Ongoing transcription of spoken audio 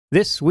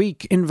This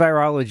Week in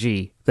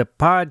Virology, the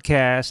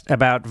podcast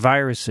about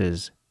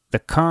viruses, the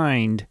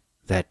kind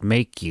that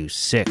make you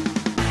sick.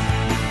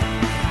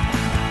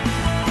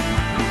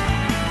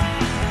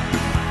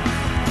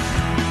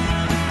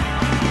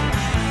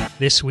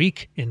 This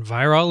Week in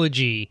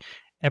Virology,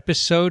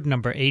 episode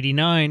number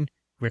 89,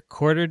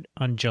 recorded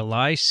on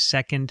July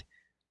 2nd,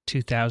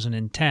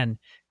 2010.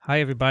 Hi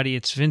everybody,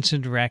 it's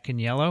Vincent and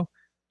Racaniello,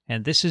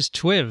 and this is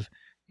TWiV,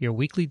 your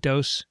weekly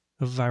dose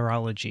of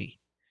virology.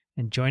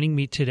 And joining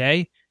me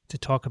today to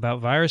talk about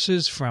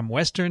viruses from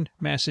Western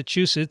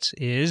Massachusetts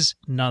is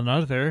none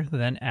other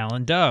than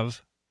Alan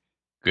Dove.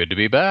 Good to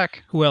be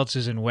back. Who else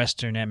is in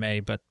Western MA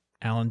but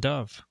Alan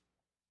Dove?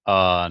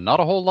 Not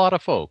a whole lot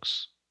of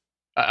folks.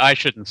 I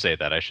shouldn't say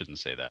that.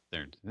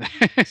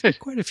 There's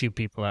quite a few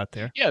people out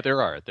there. Yeah, there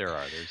are.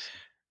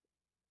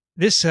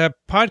 This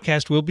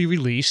podcast will be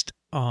released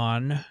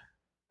on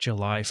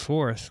July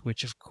 4th,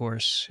 which of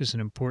course is an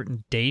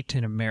important date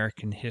in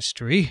American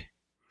history.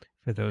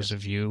 For those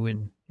of you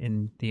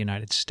in the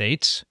United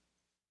States,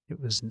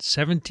 it was in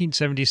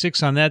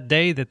 1776 on that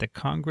day that the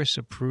Congress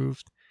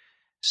approved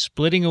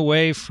splitting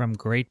away from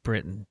Great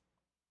Britain,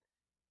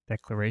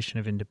 Declaration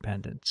of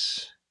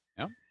Independence.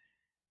 Yep.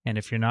 And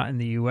if you're not in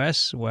the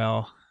U.S.,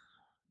 well,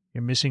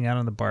 you're missing out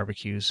on the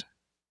barbecues.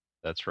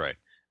 That's right.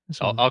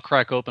 So, I'll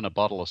crack open a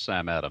bottle of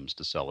Sam Adams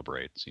to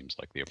celebrate. Seems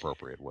like the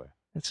appropriate way.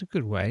 that's a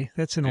good way.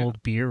 That's an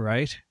old beer,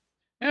 right?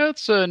 Yeah,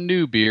 it's a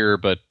new beer,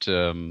 but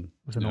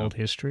With an old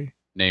history.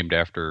 Named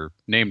after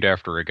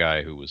a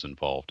guy who was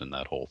involved in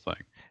that whole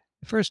thing.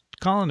 The first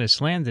colonists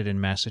landed in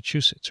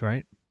Massachusetts,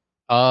 right?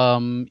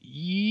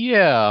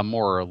 Yeah,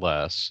 more or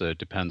less. It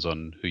depends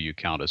on who you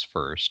count as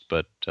first,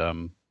 but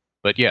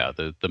yeah,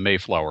 the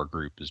Mayflower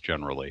group is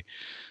generally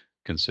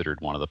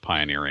considered one of the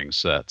pioneering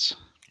sets.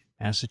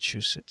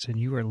 Massachusetts, and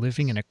you are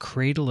living in a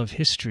cradle of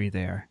history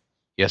there.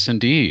 Yes,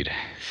 indeed.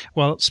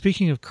 Well,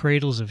 speaking of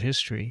cradles of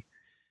history,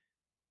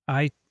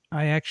 I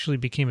actually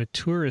became a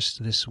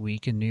tourist this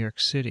week in New York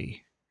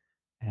City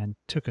and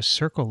took a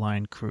Circle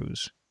Line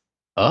cruise.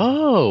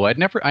 Oh, I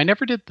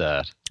never did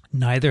that.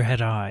 Neither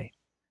had I.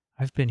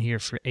 I've been here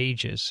for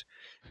ages.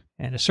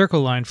 And a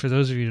Circle Line, for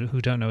those of you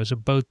who don't know, is a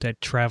boat that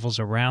travels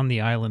around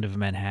the island of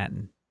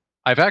Manhattan.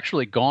 I've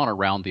actually gone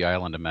around the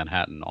island of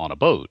Manhattan on a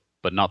boat,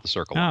 but not the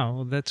Circle Line. Oh,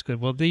 well, that's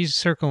good. Well, these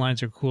Circle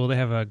Lines are cool. They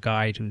have a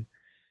guide who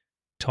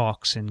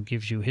talks and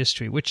gives you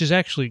history, which is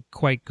actually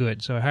quite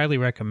good. So I highly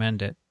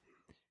recommend it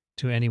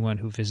to anyone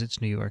who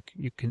visits New York.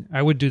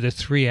 I would do the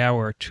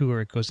 3-hour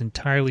tour. It goes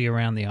entirely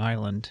around the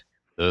island.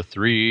 The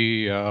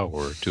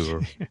 3-hour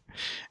tour.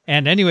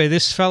 And anyway,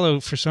 this fellow,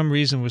 for some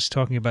reason, was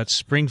talking about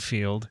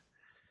Springfield.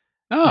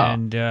 Oh.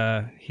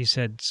 And he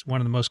said it's one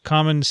of the most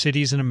common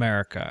cities in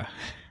America.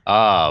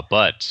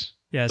 But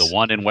yes. The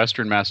one in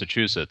Western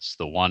Massachusetts,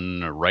 the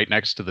one right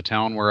next to the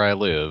town where I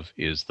live,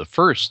 is the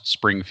first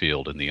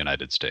Springfield in the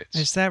United States.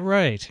 Is that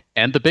right?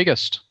 And the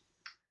biggest.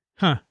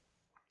 Huh.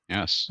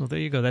 Yes. Well, there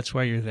you go. That's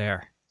why you're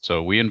there.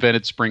 So we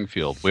invented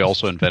Springfield. We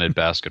also invented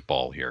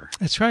basketball here.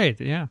 That's right,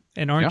 yeah.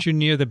 And aren't you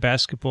near the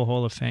Basketball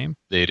Hall of Fame?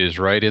 It is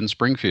right in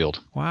Springfield.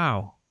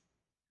 Wow.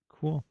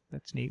 Cool.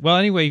 That's neat. Well,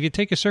 anyway, if you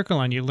take a Circle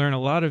Line, you learn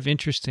a lot of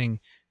interesting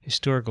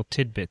historical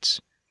tidbits.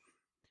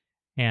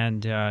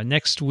 And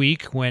next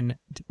week, when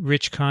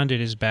Rich Condit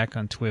is back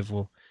on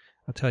TWiV,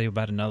 I'll tell you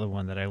about another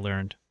one that I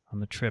learned on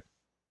the trip.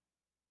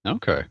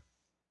 Okay.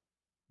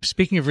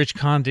 Speaking of Rich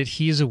Condit,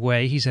 he is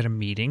away. He's at a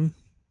meeting.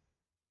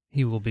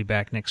 He will be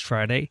back next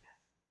Friday.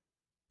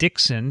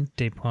 Dixon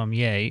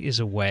Despommier is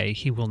away.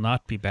 He will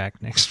not be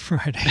back next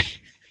Friday.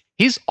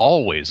 He's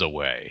always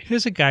away.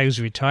 Here's a guy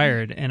who's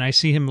retired, and I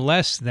see him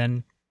less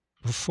than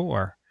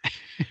before.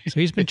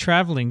 So he's been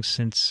traveling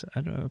since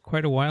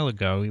quite a while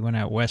ago. He went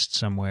out west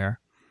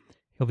somewhere.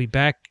 He'll be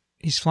back.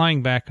 He's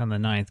flying back on the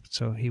 9th,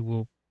 so he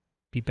will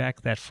be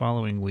back that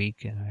following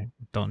week, and I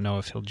don't know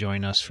if he'll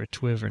join us for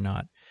TWiV or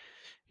not.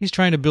 He's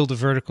trying to build a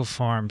vertical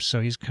farm,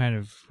 so he's kind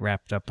of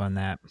wrapped up on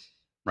that.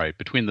 Right.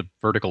 Between the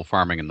vertical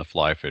farming and the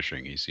fly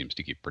fishing, he seems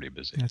to keep pretty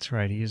busy. That's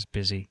right. He is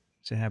busy.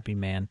 He's a happy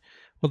man.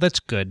 Well,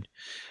 that's good.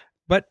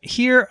 But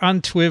here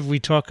on TWiV, we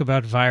talk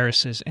about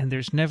viruses, and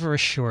there's never a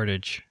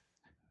shortage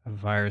of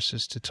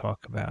viruses to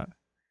talk about.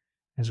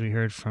 As we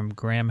heard from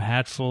Graham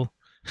Hatfull,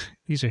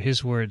 these are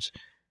his words.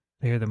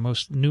 They are the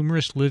most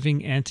numerous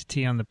living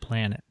entity on the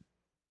planet.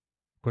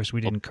 Of course,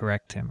 we didn't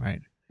correct him,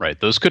 right? Right.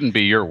 Those couldn't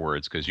be your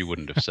words because you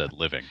wouldn't have said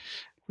living.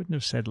 Wouldn't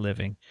have said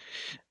living.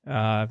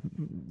 The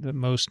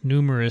most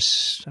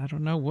numerous, I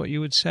don't know what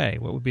you would say.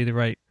 What would be the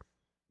right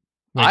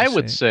way I to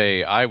would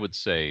say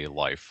say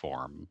life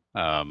form.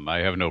 I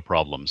have no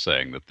problem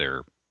saying that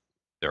they're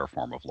a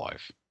form of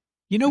life.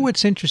 You know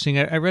what's interesting?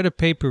 I read a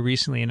paper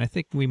recently, and I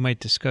think we might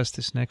discuss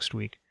this next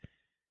week.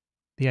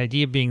 The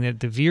idea being that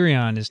the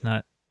virion is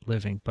not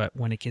living, but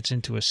when it gets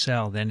into a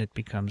cell, then it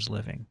becomes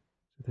living.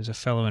 There's a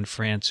fellow in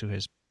France who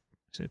has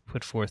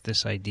put forth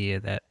this idea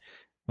that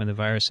when the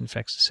virus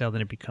infects the cell,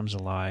 then it becomes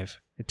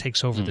alive. It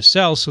takes over the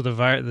cell, so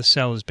the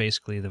cell is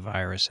basically the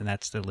virus, and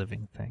that's the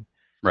living thing.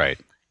 Right.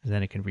 And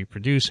then it can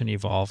reproduce and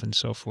evolve and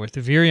so forth.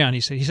 The virion,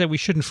 he said we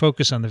shouldn't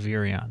focus on the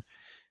virion.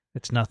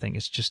 It's nothing.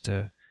 It's just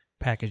a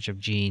package of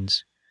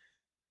genes.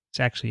 It's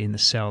actually in the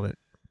cell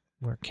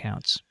where it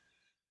counts.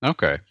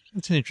 Okay.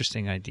 It's an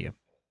interesting idea.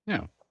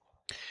 Yeah.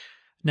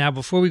 Now,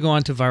 before we go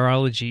on to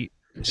virology,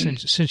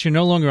 since you're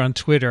no longer on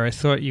Twitter, I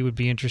thought you would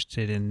be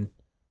interested in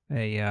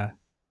a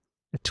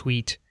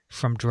tweet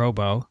from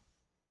Drobo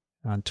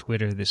on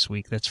Twitter this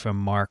week. That's from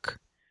Mark,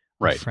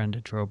 right. A friend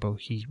of Drobo.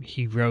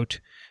 He wrote,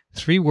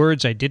 3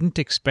 words I didn't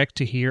expect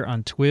to hear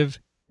on TWiV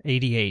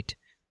 88.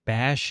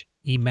 Bash,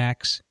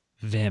 Emacs,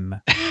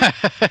 Vim.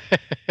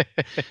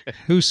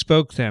 Who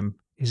spoke them?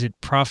 Is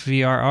it Prof.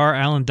 VRR,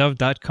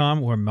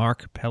 AlanDove.com, or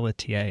Mark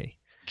Pelletier?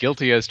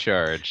 Guilty as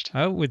charged.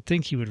 I would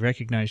think he would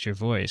recognize your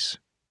voice.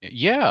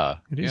 Yeah.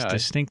 It is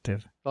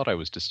distinctive. I thought I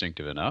was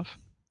distinctive enough.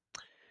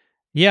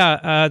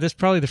 Yeah, that's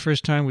probably the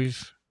first time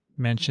we've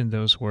mentioned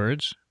those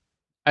words.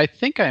 I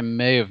think I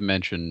may have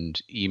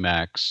mentioned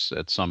Emacs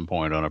at some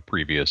point on a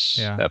previous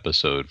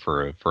episode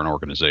for an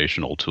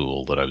organizational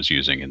tool that I was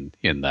using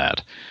in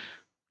that.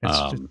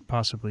 That's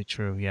possibly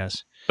true,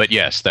 yes. But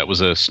yes, that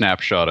was a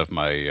snapshot of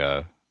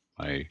my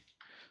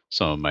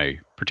some of my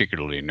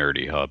particularly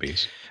nerdy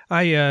hobbies.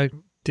 I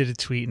did a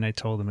tweet and I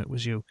told them it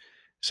was you.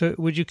 So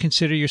would you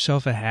consider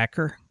yourself a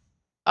hacker?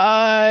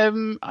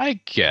 I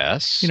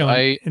guess.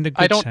 In the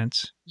good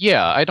sense.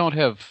 Yeah, I don't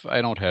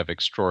have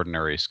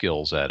extraordinary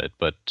skills at it,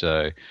 but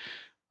I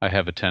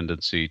have a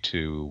tendency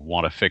to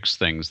want to fix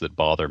things that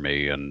bother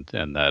me, and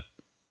that,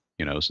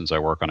 since I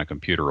work on a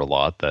computer a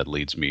lot, that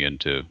leads me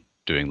into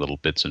doing little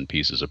bits and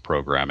pieces of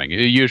programming.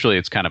 Usually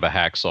it's kind of a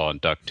hacksaw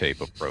and duct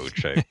tape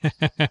approach.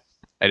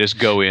 I just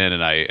go in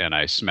and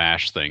I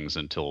smash things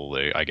until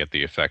I get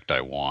the effect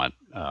I want.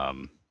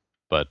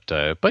 But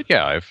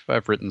yeah,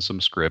 I've written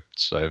some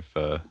scripts. I've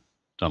done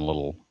a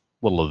little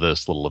of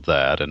this, little of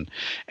that, and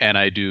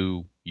I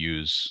do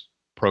use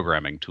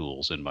programming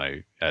tools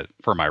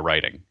for my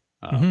writing,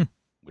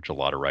 which a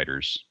lot of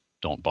writers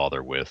don't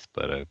bother with.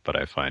 But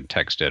I find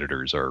text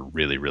editors are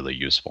really, really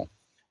useful.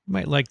 You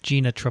might like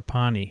Gina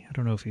Trapani. I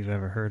don't know if you've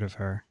ever heard of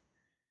her.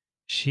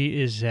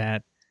 She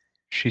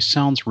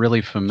sounds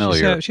really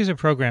familiar. She's a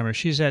programmer.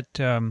 She's at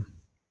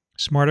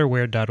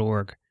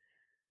smarterware.org.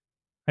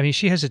 I mean,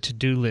 she has a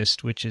to-do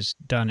list, which is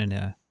done in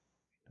a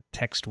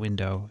text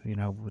window,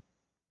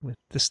 with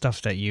the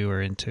stuff that you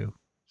are into.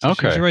 So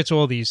okay. She writes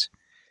all these.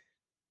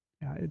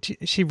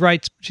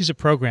 She's a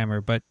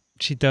programmer, but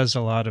she does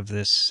a lot of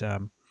this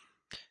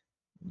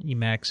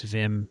Emacs,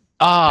 Vim.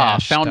 Founding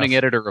stuff.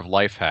 editor of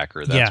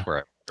Lifehacker. That's where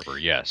I remember.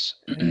 Yes.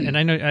 And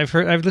I know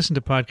I've listened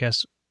to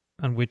podcasts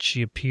on which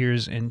she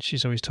appears, and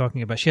she's always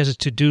talking about. She has a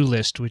to-do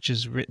list, which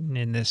is written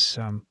in this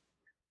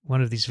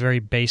one of these very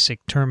basic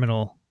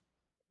terminal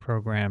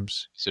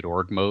programs. Is it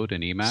org mode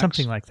in Emacs?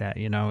 Something like that,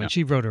 and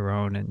she wrote her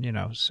own,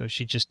 and, so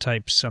she just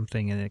types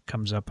something and it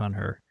comes up on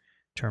her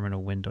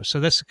terminal window. So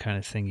that's the kind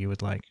of thing you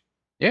would like.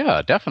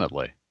 Yeah,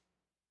 definitely.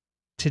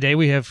 Today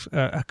we have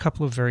a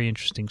couple of very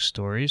interesting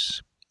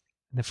stories.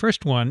 The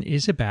first one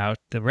is about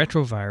the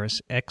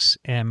retrovirus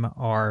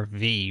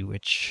XMRV,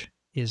 which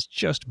is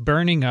just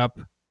burning up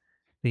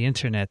the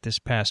internet this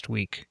past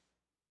week.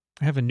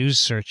 I have a news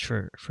search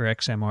for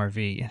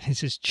XMRV, and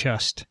this is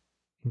just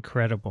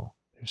incredible.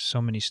 There's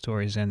so many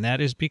stories, and that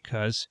is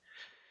because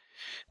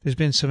there's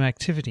been some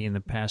activity in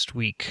the past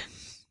week.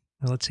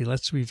 Now,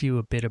 let's review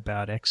a bit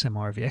about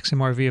XMRV.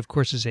 XMRV, of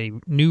course, is a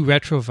new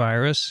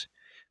retrovirus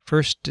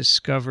first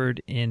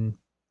discovered in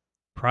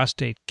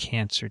prostate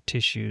cancer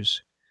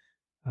tissues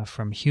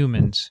from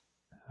humans,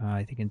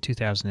 I think in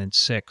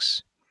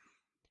 2006.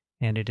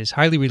 And it is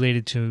highly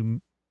related to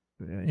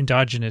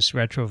endogenous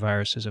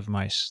retroviruses of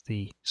mice,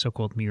 the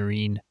so-called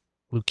murine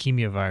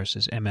leukemia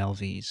viruses,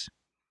 MLVs.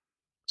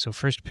 So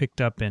first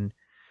picked up in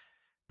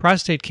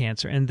prostate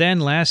cancer, and then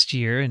last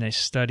year in a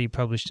study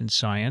published in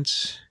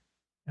Science,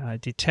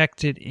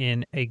 detected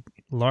in a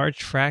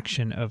large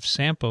fraction of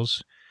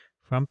samples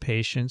from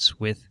patients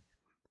with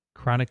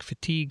chronic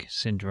fatigue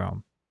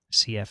syndrome,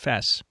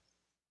 CFS.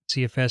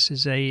 CFS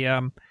is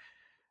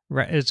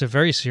it's a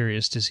very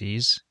serious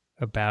disease.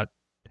 About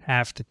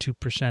 0.5% to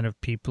 2% of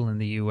people in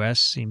the U.S.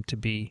 seem to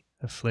be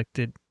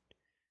afflicted.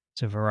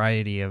 It's a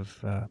variety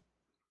of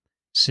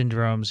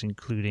syndromes,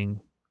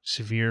 including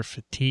severe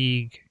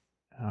fatigue,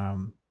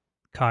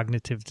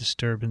 cognitive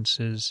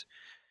disturbances,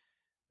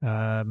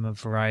 a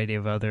variety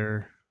of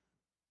other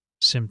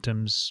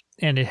symptoms.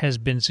 And it has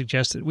been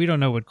suggested, we don't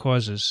know what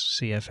causes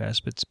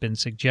CFS, but it's been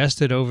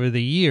suggested over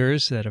the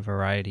years that a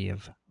variety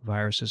of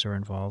viruses are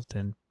involved,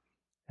 and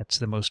that's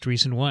the most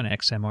recent one,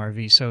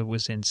 XMRV. So it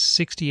was in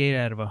 68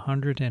 out of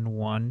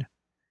 101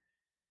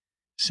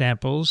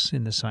 samples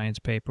in the Science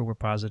paper were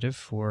positive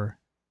for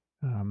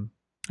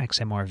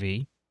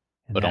XMRV.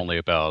 But only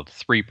about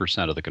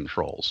 3% of the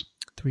controls.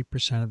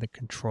 3% of the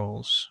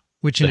controls,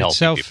 which in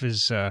itself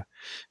is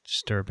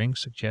disturbing,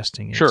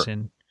 suggesting it's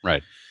in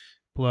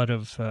blood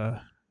of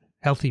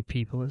healthy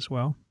people as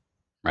well.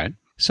 Right.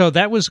 So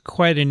that was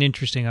quite an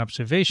interesting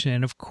observation,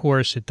 and of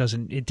course it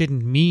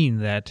didn't mean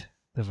that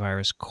the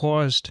virus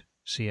caused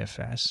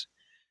CFS,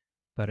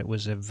 but it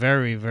was a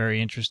very,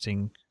 very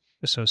interesting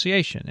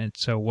association. And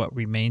so what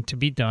remained to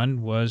be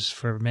done was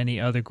for many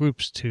other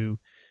groups to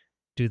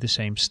do the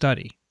same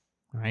study,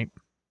 right?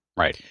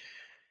 Right.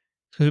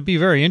 So it would be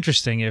very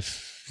interesting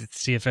if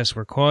CFS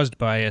were caused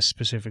by a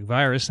specific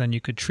virus, then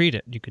you could treat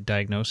it. You could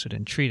diagnose it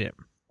and treat it.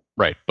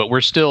 Right. But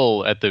we're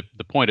still, at the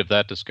point of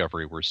that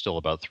discovery, we're still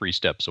about 3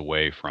 steps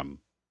away from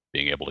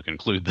being able to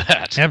conclude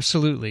that.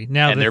 Absolutely.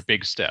 Now, and they're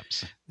big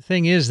steps. The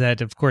thing is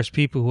that, of course,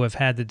 people who have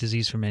had the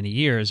disease for many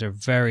years are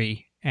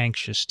very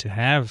anxious to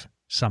have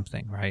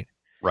something, right?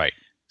 Right.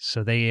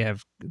 So they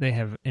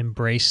have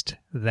embraced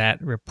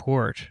that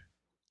report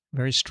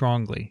very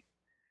strongly.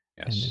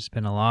 Yes. And there's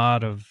been a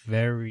lot of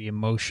very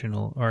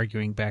emotional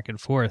arguing back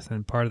and forth.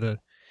 And part of the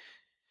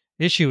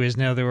issue is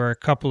now there were a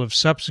couple of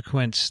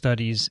subsequent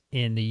studies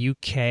in the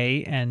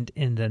UK and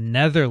in the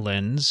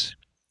Netherlands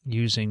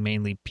using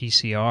mainly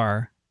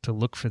PCR to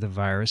look for the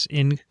virus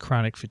in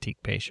chronic fatigue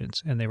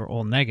patients, and they were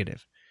all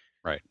negative.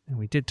 Right. And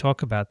we did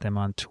talk about them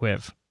on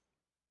TWiV.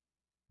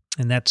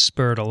 And that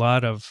spurred a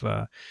lot of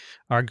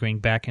arguing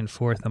back and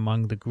forth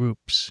among the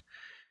groups.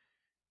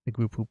 The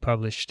group who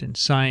published in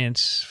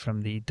Science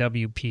from the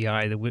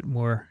WPI, the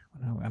Whitmore,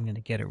 I'm going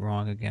to get it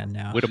wrong again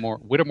now.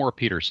 Whittemore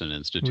Peterson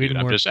Institute.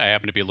 I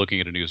happen to be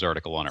looking at a news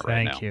article on it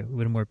right now. Thank you.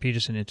 Whittemore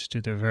Peterson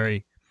Institute, they're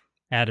very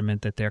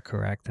adamant that they're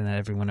correct and that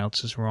everyone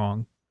else is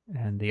wrong.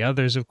 And the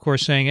others, of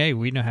course, saying, hey,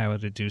 we know how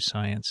to do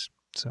science.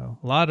 So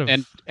a lot of...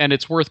 And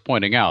it's worth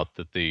pointing out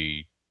that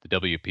the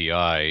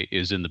WPI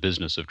is in the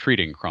business of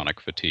treating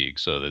chronic fatigue,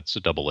 so it's a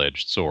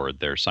double-edged sword.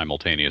 They're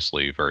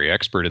simultaneously very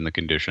expert in the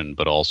condition,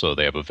 but also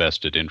they have a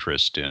vested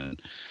interest in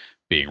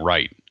being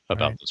right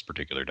about this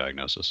particular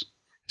diagnosis.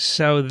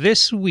 So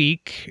this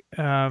week,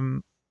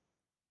 apparently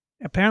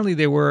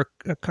there were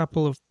a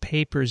couple of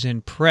papers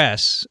in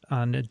press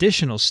on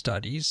additional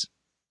studies,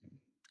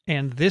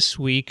 and this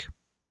week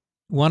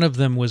one of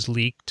them was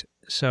leaked.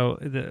 So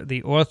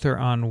the author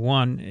on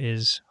one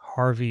is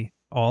Harvey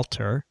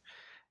Alter,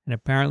 and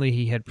apparently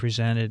he had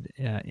presented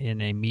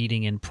in a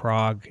meeting in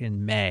Prague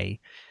in May.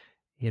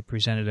 He had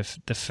presented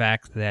the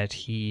fact that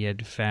he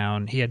had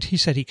found, he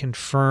said he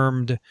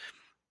confirmed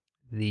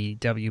the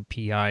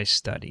WPI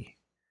study.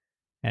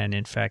 And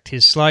in fact,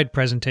 his slide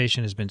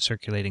presentation has been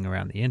circulating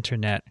around the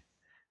internet,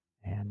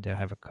 and I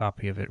have a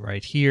copy of it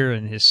right here.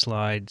 And his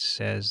slide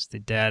says the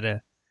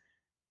data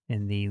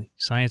in the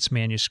science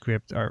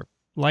manuscript are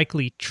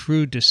likely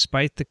true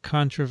despite the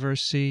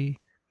controversy.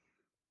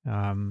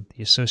 The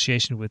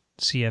association with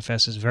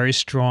CFS is very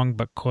strong,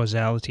 but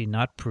causality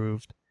not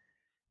proved.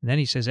 And then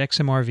he says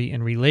XMRV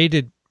and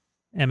related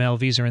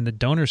MLVs are in the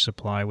donor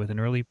supply with an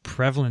early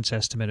prevalence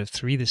estimate of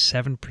 3 to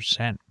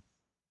 7%.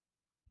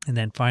 And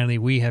then finally,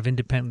 we have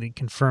independently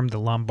confirmed the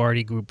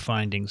Lombardi group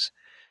findings.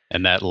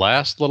 And that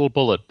last little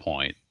bullet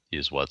point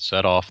is what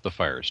set off the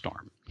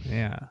firestorm.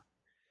 Yeah.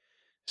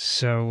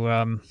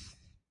 So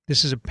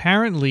this is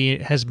apparently,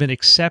 it has been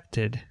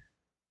accepted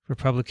for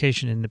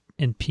publication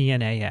in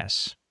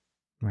PNAS,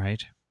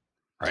 right?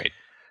 Right.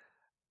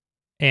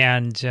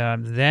 And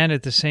then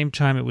at the same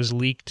time, it was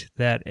leaked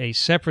that a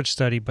separate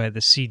study by the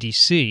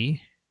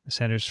CDC, the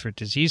Centers for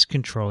Disease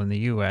Control in the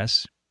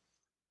U.S.,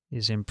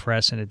 is in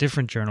press in a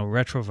different journal,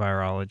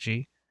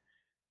 Retrovirology,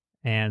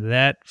 and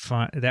that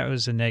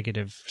was a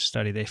negative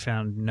study. They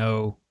found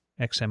no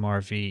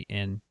XMRV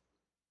in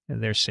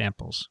their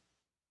samples.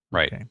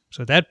 Right. Okay.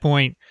 So at that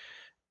point,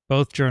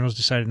 both journals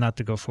decided not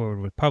to go forward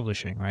with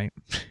publishing, right?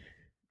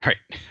 Right.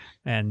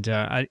 And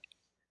I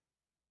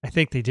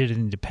think they did it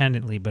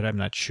independently, but I'm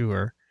not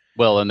sure.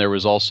 Well, and there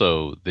was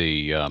also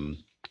the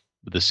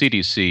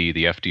CDC,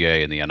 the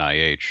FDA, and the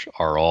NIH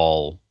are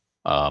all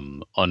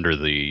under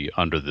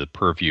the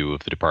purview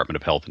of the Department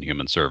of Health and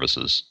Human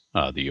Services,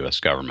 the U.S.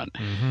 government.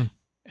 Mm-hmm.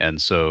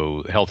 And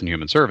so Health and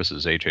Human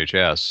Services,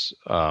 HHS,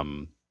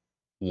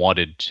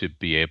 wanted to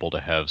be able to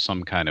have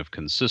some kind of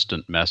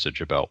consistent message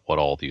about what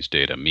all these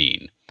data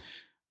mean.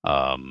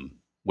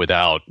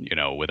 Without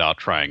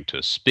trying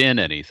to spin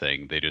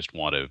anything,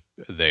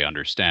 they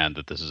understand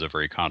that this is a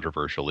very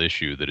controversial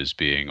issue that is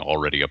being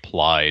already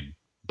applied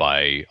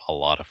by a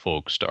lot of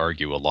folks to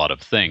argue a lot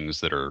of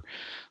things that are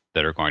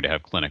going to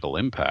have clinical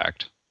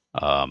impact.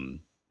 And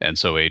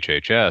so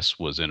HHS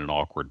was in an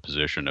awkward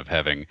position of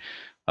having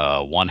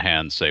one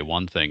hand say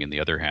one thing and the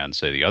other hand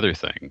say the other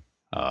thing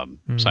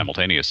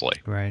simultaneously.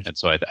 Right. And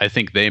so I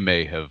think they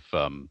may have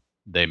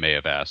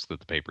asked that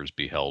the papers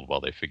be held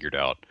while they figured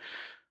out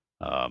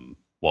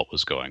what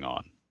was going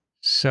on.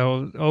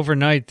 So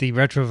overnight, the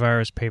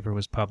retrovirus paper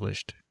was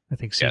published. I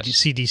think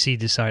CDC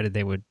decided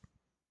they would.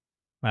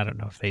 I don't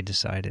know if they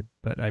decided,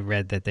 but I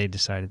read that they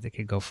decided they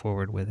could go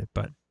forward with it.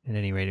 But at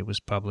any rate, it was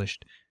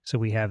published. So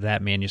we have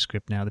that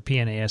manuscript now. The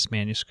PNAS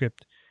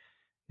manuscript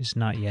is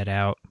not yet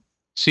out.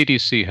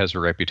 CDC has a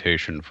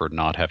reputation for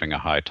not having a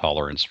high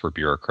tolerance for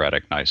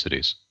bureaucratic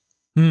niceties.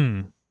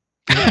 Well,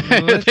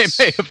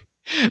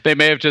 they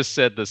may have just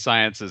said the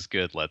science is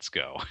good, let's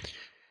go.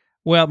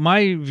 Well,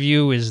 my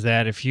view is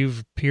that if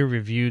you've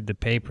peer-reviewed the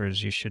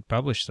papers, you should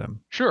publish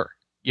them. Sure.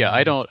 Yeah,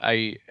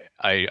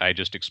 I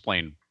just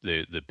explained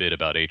the bit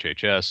about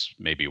HHS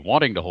maybe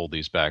wanting to hold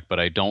these back, but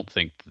I don't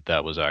think that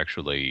that was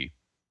actually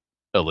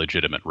a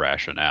legitimate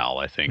rationale.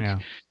 I think Yeah.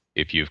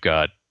 if you've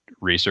got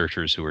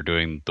researchers who are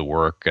doing the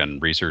work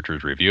and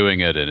researchers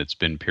reviewing it, and it's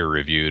been peer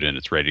reviewed and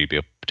it's ready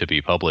to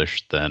be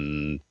published,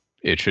 then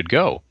it should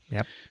go.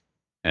 Yep.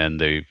 And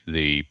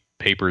the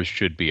papers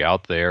should be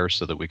out there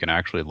so that we can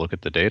actually look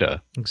at the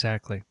data.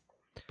 Exactly.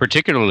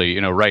 Particularly,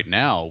 right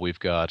now we've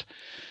got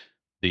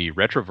the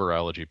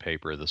retrovirology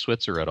paper, the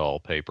Switzer et al.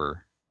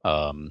 Paper.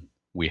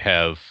 We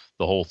have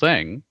the whole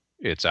thing.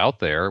 It's out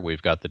there.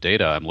 We've got the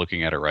data. I'm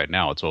looking at it right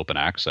now. It's open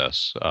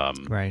access.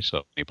 Right.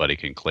 So anybody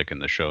can click in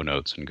the show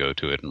notes and go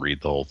to it and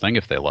read the whole thing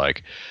if they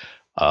like.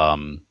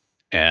 And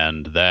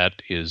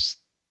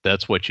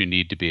that's what you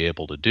need to be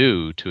able to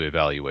do to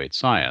evaluate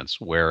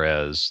science.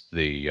 Whereas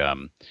the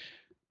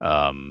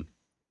other,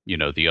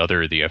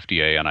 the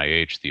FDA,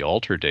 NIH, the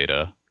Alter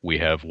data, we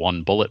have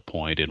one bullet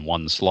point in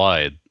one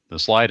slide. The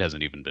slide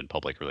hasn't even been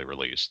publicly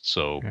released.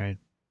 So Right.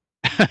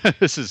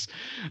 this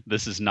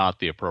is not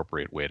the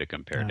appropriate way to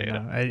compare data.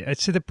 No. I'd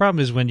say the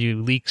problem is when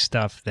you leak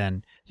stuff,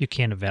 then you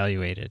can't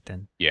evaluate it.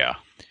 Then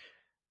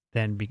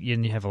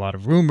you have a lot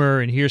of rumor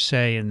and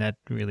hearsay, and that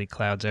really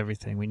clouds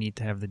everything. We need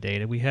to have the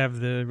data. We have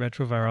the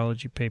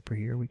retrovirology paper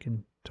here. We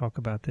can talk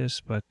about this,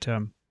 but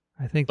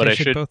I think they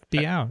should both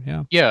be out.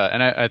 Yeah. Yeah,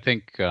 and I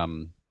think,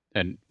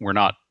 and we're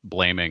not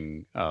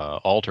blaming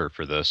Alter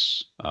for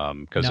this,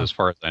 because as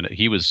far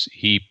as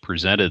he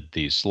presented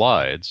these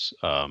slides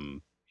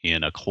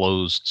in a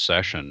closed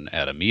session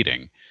at a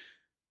meeting,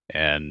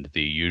 and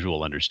the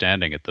usual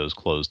understanding at those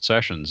closed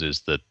sessions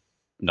is that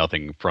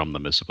nothing from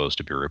them is supposed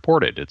to be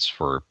reported. It's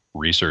for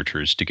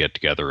researchers to get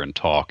together and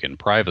talk in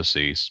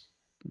privacy,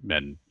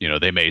 and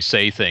they may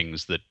say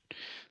things that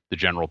the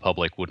general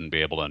public wouldn't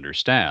be able to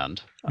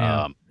understand.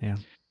 Yeah.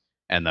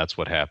 And that's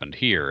what happened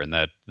here, and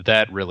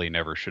that really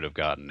never should have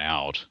gotten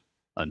out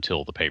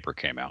until the paper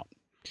came out.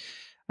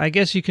 I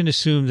guess you can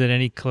assume that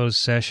any closed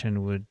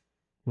session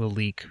will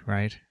leak,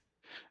 right?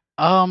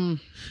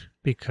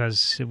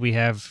 Because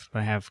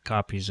I have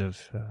copies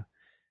of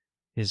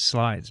his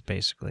slides,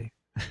 basically.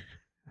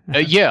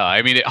 Yeah,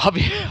 I mean,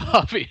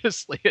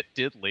 obviously it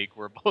did leak.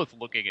 We're both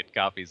looking at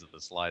copies of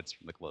the slides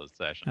from the closed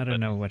session. I don't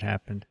know what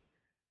happened.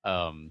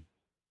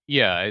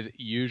 Yeah,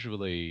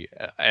 usually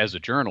as a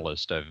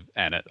journalist,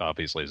 and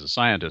obviously as a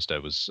scientist, I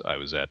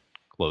was at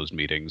closed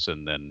meetings,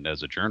 and then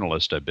as a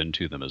journalist, I've been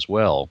to them as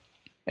well.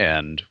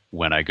 And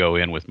when I go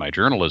in with my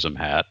journalism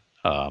hat,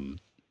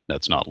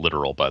 that's not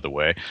literal, by the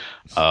way,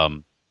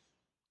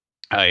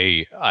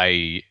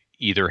 I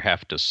either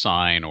have to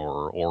sign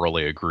or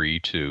orally agree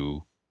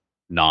to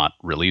not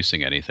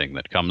releasing anything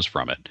that comes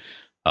from it.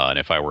 And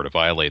if I were to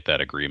violate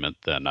that agreement,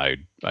 then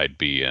I'd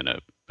be in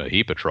a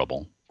heap of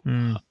trouble.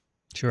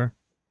 Sure.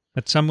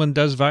 But someone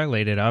does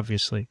violate it,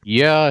 obviously.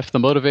 Yeah, if the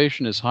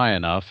motivation is high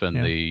enough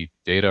and the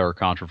data are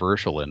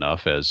controversial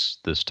enough, as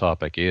this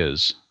topic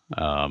is,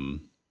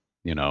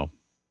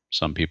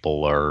 some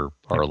people are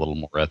a little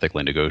more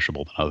ethically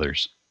negotiable than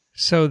others.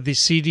 So the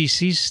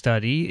CDC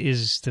study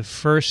is the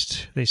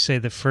first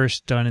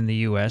done in the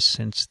U.S.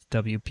 since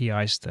the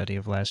WPI study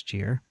of last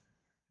year.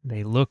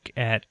 They look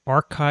at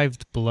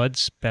archived blood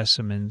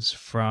specimens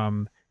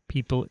from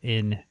people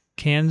in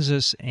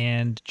Kansas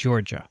and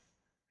Georgia.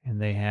 And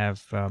they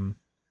have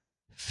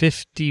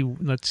 50,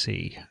 let's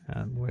see,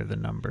 where are the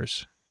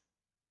numbers?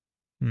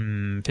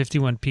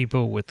 51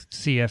 people with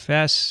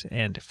CFS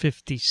and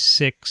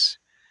 56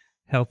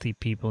 healthy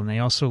people. And they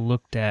also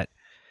looked at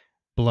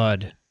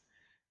blood,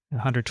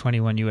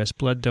 121 U.S.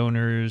 blood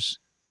donors,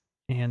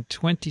 and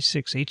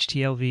 26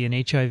 HTLV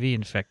and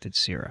HIV-infected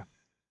sera.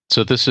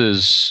 So this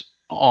is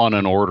on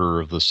an order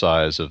of the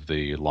size of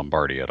the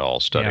Lombardi et al.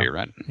 Study,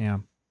 right? Yeah.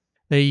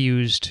 They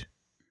used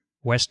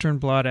Western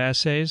blot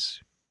assays,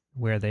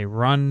 where they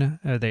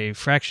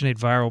fractionate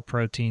viral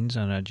proteins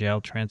on a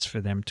gel, transfer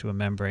them to a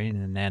membrane,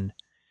 and then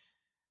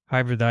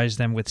hybridize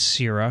them with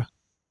sera.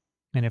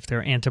 And if there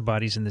are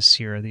antibodies in the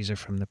sera, these are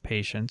from the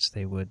patients,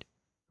 they would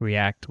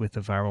react with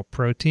the viral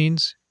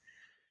proteins.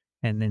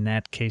 And in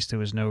that case, there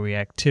was no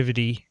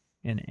reactivity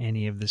in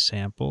any of the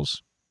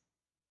samples.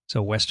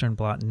 So Western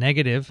blot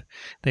negative.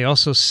 They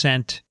also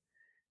sent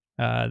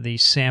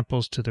these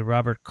samples to the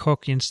Robert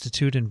Koch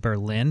Institute in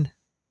Berlin.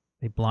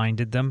 They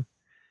blinded them.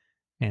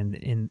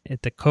 And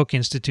at the Koch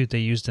Institute, they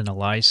used an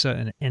ELISA,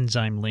 an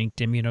enzyme-linked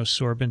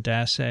immunosorbent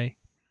assay,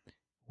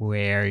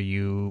 where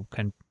you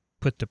can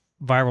put the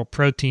viral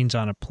proteins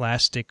on a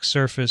plastic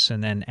surface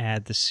and then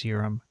add the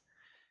serum.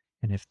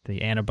 And if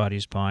the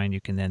antibodies bind,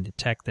 you can then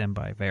detect them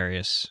by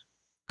various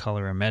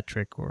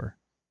colorimetric or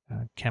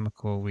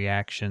chemical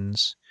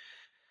reactions.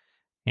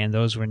 And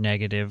those were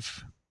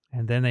negative.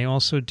 And then they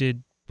also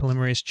did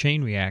polymerase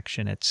chain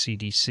reaction at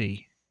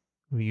CDC.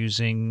 We're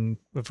using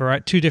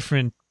two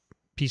different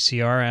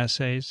PCR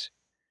assays,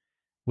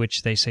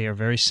 which they say are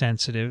very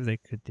sensitive. They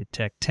could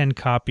detect 10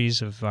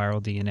 copies of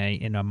viral DNA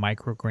in a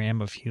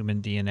microgram of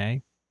human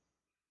DNA.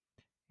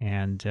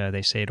 And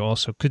they say it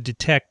also could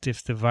detect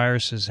if the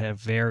viruses have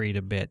varied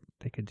a bit.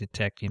 They could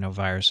detect,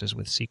 viruses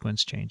with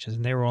sequence changes.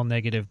 And they were all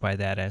negative by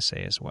that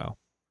assay as well.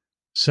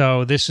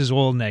 So this is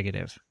all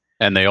negative.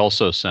 And they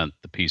also sent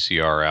the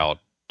PCR out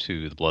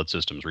to the Blood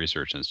Systems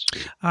Research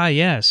Institute. Ah,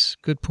 yes.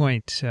 Good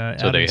point. So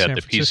Out they in had San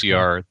the Francisco.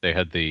 PCR,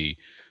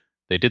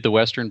 they did the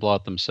Western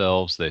blot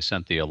themselves. They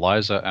sent the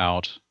ELISA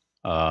out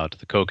to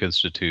the Koch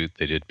Institute.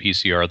 They did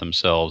PCR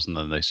themselves, and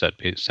then they sent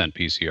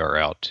PCR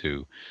out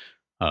to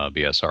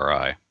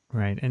BSRI.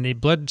 Right. And the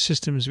Blood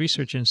Systems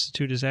Research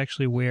Institute is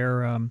actually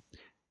where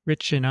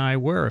Rich and I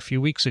were a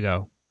few weeks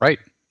ago. Right.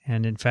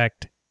 And in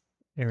fact,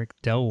 Eric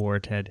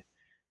Delwart had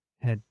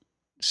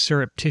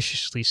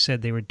surreptitiously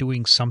said they were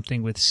doing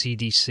something with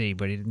CDC,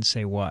 but he didn't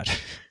say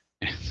what.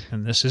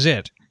 And this is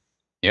it.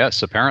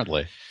 Yes,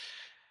 apparently.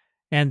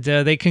 And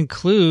they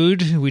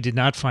conclude, we did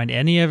not find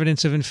any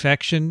evidence of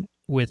infection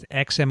with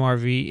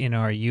XMRV in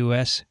our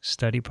U.S.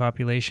 study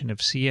population of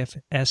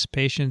CFS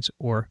patients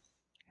or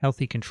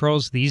healthy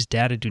controls. These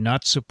data do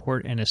not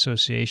support an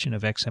association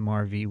of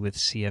XMRV with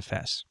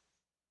CFS.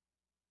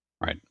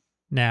 Right.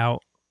 Now,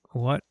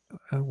 why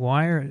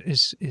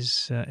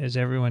is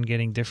everyone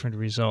getting different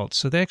results?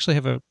 So they actually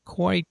have a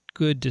quite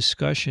good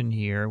discussion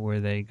here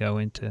where they go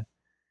into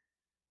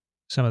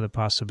some of the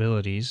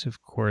possibilities. Of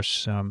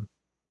course,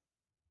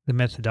 the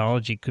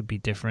methodology could be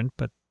different,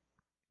 but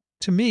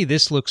to me,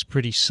 this looks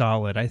pretty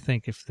solid. I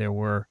think if there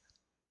were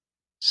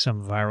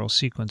some viral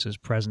sequences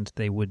present,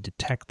 they would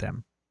detect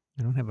them.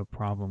 I don't have a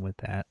problem with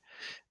that.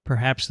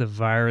 Perhaps the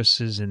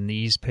viruses in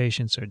these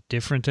patients are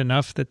different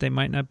enough that they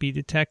might not be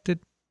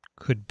detected.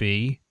 Could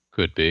be.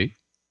 Could be.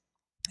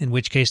 In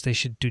which case, they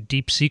should do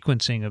deep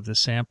sequencing of the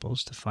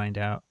samples to find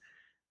out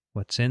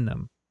what's in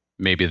them.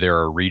 Maybe there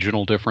are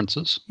regional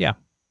differences. Yeah,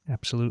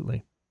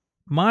 absolutely.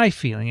 My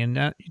feeling, and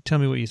you tell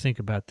me what you think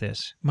about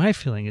this, my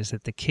feeling is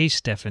that the case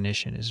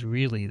definition is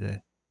really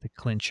the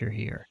clincher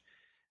here.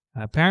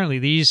 Apparently,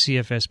 these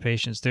CFS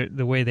patients,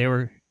 the way they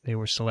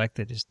were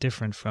selected is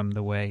different from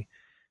the way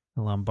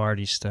the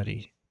Lombardi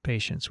study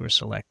patients were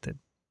selected.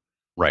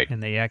 Right.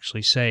 And they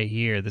actually say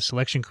here, the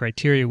selection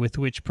criteria with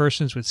which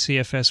persons with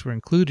CFS were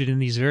included in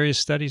these various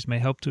studies may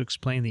help to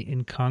explain the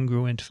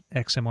incongruent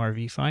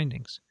XMRV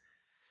findings.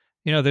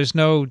 You know, there's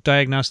no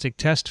diagnostic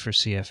test for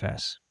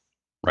CFS.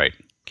 Right.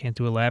 Can't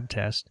do a lab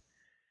test.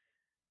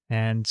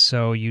 And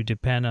so you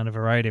depend on a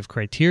variety of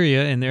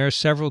criteria, and there are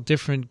several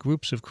different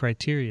groups of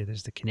criteria.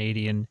 There's the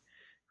Canadian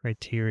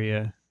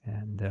criteria,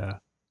 and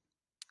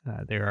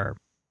there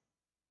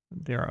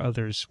are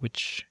others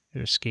which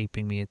are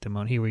escaping me at the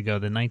moment. Here we go.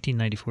 The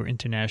 1994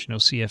 International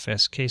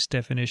CFS case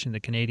definition, the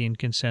Canadian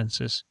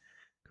consensus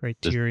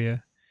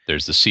criteria.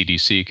 There's the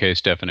CDC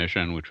case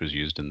definition, which was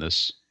used in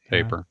this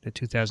paper. The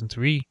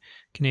 2003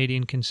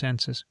 Canadian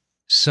consensus.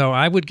 So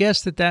I would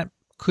guess that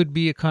could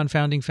be a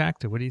confounding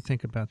factor. What do you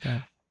think about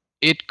that?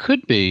 It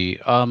could be.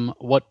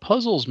 What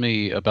puzzles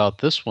me about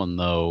this one,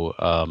 though,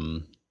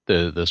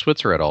 the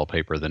Switzer et al.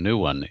 Paper, the new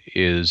one,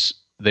 is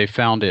they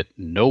found it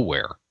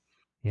nowhere.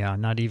 Yeah,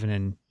 not even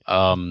in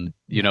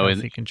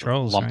in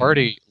controls.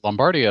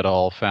 Lombardi et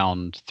al.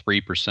 Found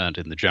 3%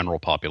 in the general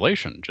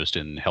population, just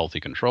in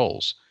healthy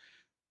controls.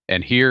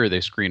 And here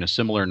they screen a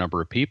similar number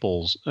of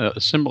people,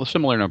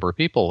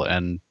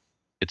 and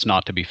it's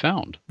not to be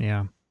found.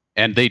 Yeah.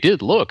 And they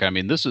did look. I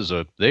mean,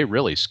 they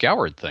really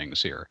scoured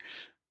things here.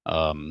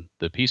 The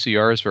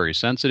PCR is very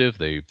sensitive.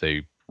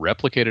 They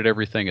replicated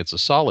everything. It's a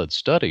solid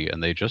study,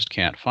 and they just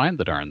can't find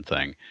the darn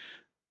thing.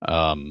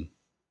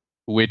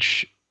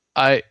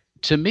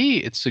 To me,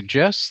 it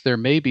suggests there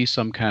may be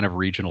some kind of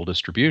regional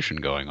distribution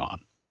going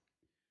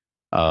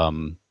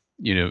on.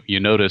 You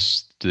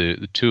notice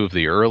the two of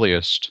the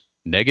earliest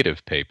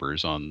negative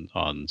papers on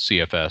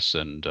CFS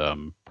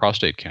and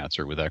prostate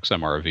cancer with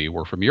XMRV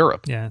were from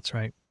Europe. Yeah, that's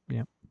right.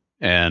 Yeah.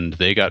 And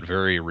they got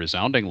very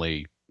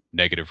resoundingly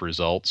negative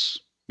results,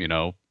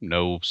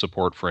 no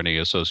support for any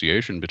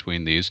association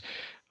between these.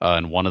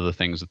 And one of the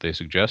things that they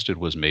suggested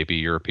was maybe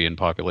European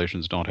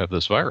populations don't have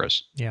this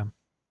virus. Yeah.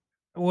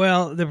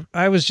 Well,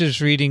 I was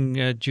just reading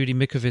Judy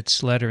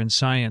Mikovitz's letter in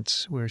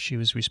Science, where she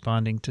was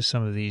responding to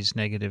some of these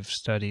negative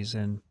studies,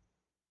 and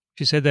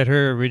she said that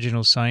her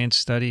original Science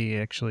study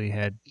actually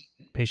had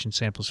patient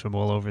samples from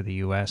all over the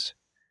U.S.,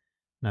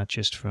 not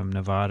just from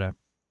Nevada.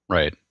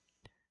 Right.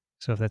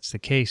 So if that's the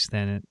case,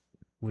 then it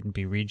wouldn't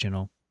be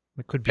regional.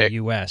 It could be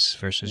U.S.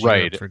 versus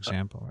right. Europe, for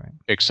example, right?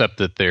 Except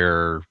that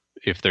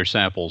if their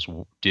samples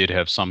did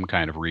have some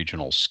kind of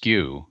regional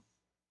skew,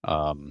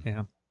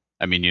 yeah.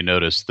 I mean, you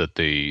notice that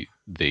the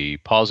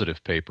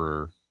positive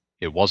paper,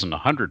 it wasn't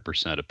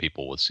 100% of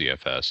people with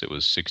CFS; it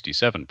was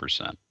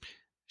 67%.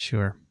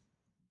 Sure.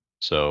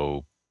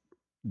 So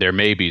there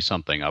may be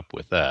something up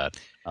with that.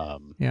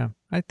 Yeah,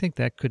 I think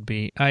that could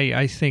be.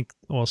 I think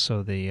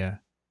also the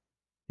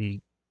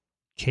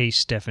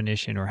case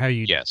definition, or how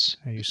you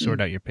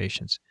sort out your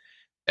patients,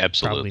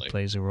 absolutely probably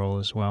plays a role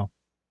as well.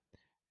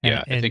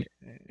 I think.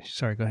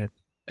 Sorry, go ahead.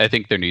 I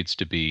think there needs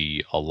to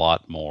be a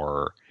lot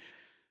more.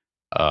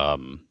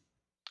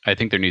 I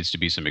think there needs to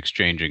be some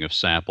exchanging of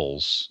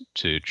samples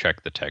to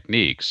check the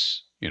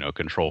techniques,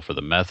 control for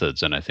the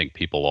methods, and I think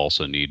people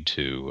also need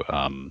to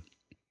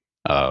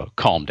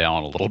calm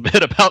down a little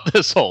bit about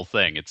this whole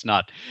thing. It's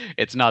not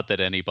that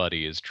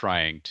anybody is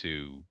trying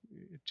to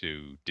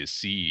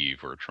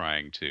deceive or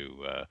trying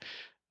to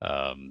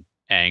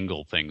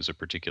angle things a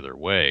particular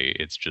way.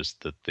 It's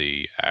just that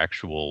the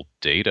actual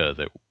data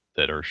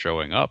that are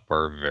showing up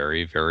are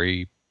very,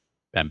 very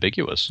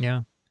ambiguous.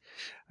 Yeah.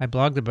 I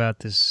blogged about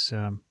this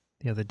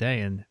the other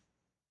day, and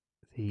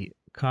the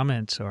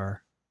comments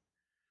are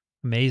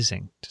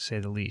amazing, to say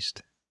the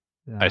least.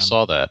 I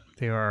saw that.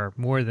 They are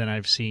more than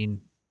I've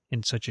seen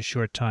in such a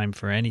short time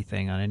for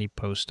anything on any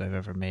post I've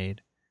ever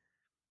made.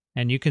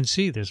 And you can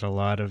see there's a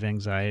lot of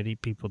anxiety.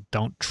 People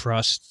don't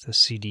trust the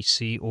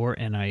CDC or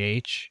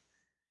NIH.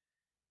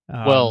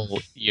 Well,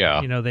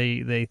 yeah.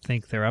 They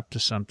think they're up to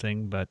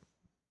something, but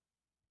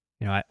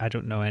I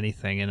don't know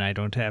anything, and I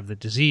don't have the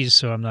disease,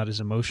 so I'm not as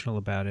emotional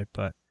about it.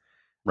 But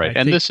Right.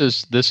 And this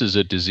is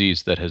a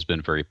disease that has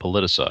been very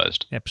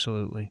politicized.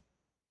 Absolutely.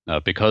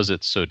 Because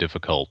it's so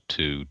difficult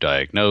to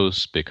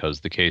diagnose,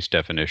 because the case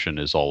definition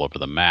is all over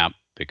the map,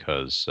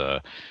 because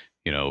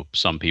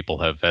some people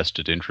have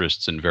vested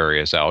interests in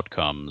various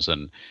outcomes,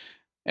 and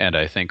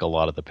I think a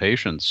lot of the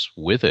patients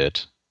with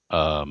it,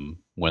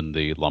 when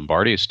the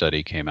Lombardi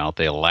study came out,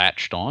 they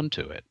latched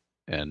onto it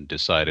and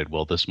decided,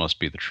 well, this must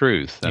be the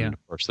truth. And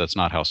of course, that's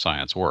not how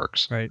science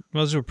works. Right.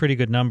 Well, those were pretty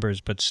good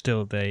numbers, but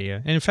still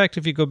and in fact,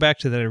 if you go back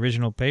to that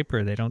original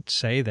paper, they don't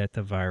say that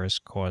the virus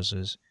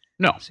causes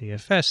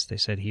CFS. They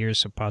said,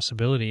 here's a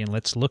possibility and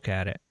let's look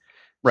at it.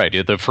 Right.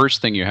 The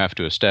first thing you have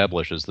to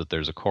establish is that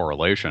there's a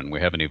correlation.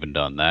 We haven't even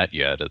done that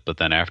yet. But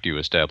then after you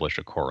establish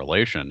a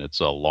correlation, it's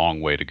a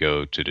long way to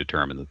go to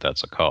determine that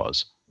that's a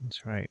cause.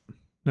 That's right.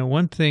 Now,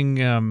 one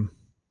thing I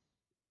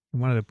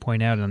wanted to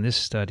point out on this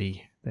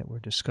study that were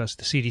discussed,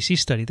 the CDC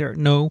study, there are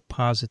no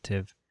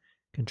positive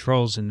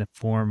controls in the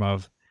form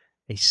of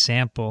a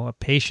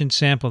patient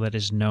sample that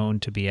is known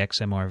to be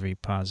XMRV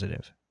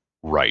positive.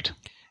 Right.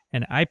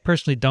 And I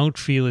personally don't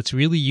feel it's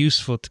really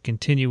useful to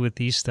continue with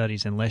these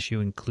studies unless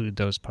you include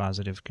those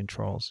positive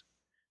controls.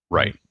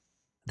 Right.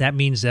 That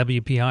means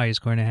WPI is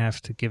going to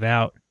have to give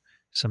out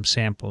some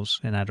samples,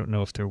 and I don't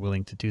know if they're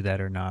willing to do that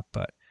or not.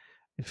 But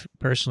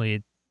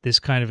personally, this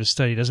kind of a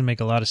study doesn't make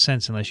a lot of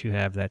sense unless you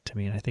have that to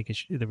me, and I think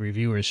the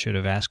reviewers should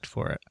have asked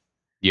for it.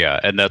 Yeah,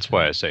 and that's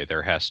why I say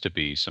there has to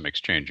be some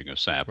exchanging of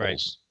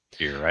samples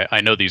here.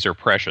 I know these are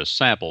precious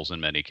samples in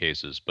many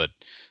cases, but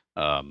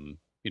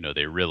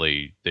they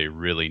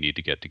really need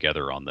to get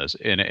together on this,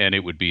 and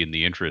it would be in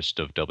the interest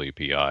of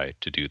WPI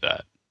to do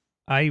that.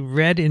 I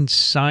read in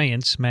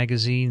Science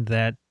magazine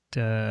that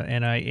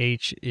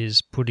NIH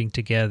is putting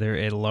together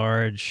a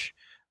large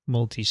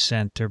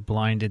multi-center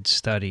blinded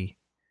study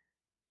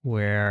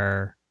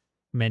where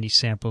many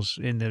samples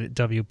in the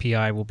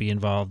WPI will be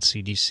involved,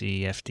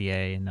 CDC,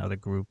 FDA, and other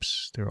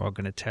groups. They're all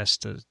going to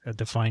test a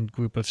defined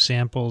group of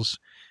samples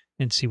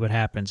and see what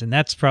happens. And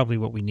that's probably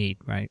what we need,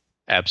 right?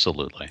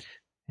 Absolutely.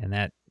 And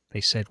that,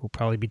 they said, will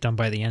probably be done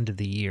by the end of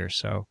the year.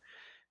 So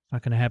it's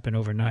not going to happen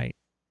overnight.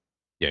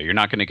 Yeah, you're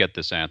not going to get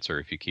this answer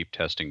if you keep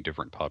testing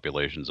different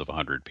populations of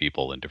 100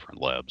 people in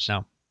different labs.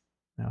 No,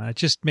 it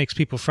just makes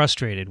people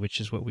frustrated, which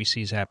is what we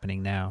see is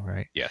happening now,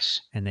 right?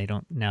 Yes. And they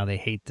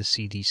hate the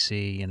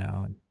CDC,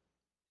 and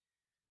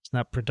it's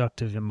not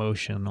productive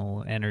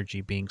emotional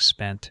energy being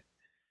spent.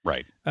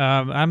 Right.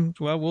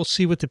 We'll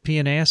see what the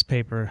PNAS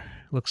paper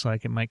looks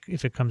like. It might,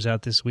 if it comes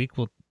out this week,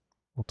 we'll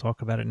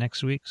talk about it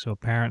next week. So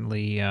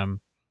apparently,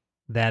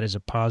 that is a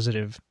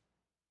positive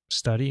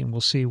study, and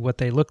we'll see what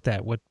they looked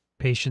at, what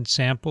patient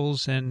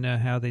samples, and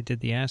how they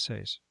did the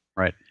assays.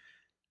 Right.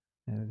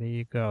 There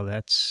you go.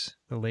 That's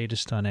the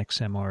latest on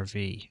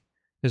XMRV.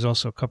 There's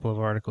also a couple of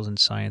articles in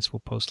Science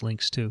we'll post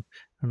links to.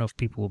 I don't know if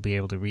people will be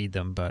able to read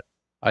them, but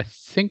I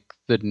think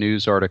the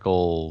news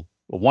article,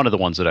 one of the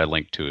ones that I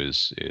linked to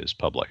is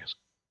public.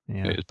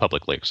 Yeah. It's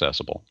publicly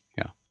accessible.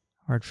 Yeah.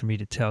 Hard for me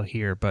to tell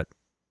here, but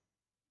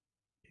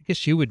I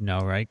guess you would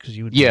know, right? Because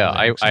you would. Yeah,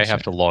 I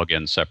have to log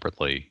in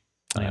separately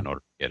in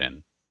order to get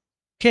in.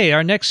 Okay,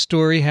 our next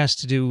story has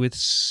to do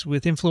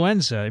with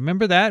influenza.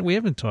 Remember that? We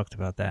haven't talked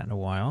about that in a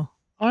while.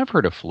 I've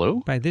heard of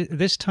flu. By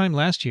this time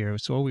last year,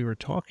 it's all we were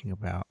talking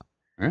about.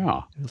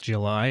 Yeah. It was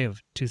July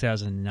of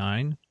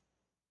 2009.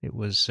 It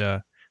was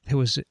there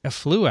was a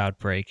flu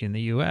outbreak in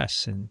the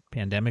U.S., and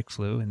pandemic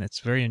flu, and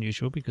that's very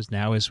unusual because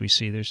now, as we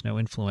see, there's no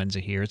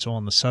influenza here. It's all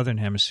in the southern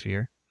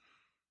hemisphere.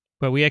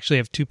 But we actually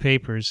have two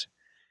papers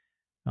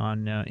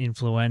on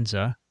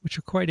influenza, which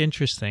are quite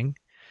interesting.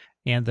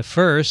 And the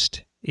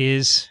first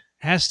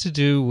has to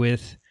do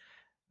with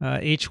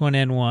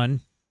H1N1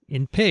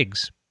 in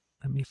pigs.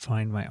 Let me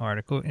find my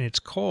article. And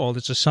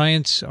it's a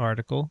Science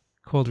article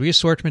called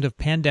Reassortment of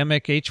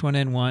Pandemic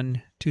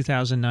H1N1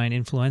 2009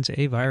 Influenza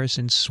A Virus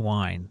in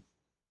Swine.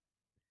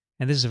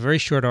 And this is a very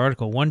short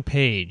article, 1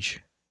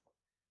 page,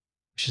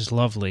 which is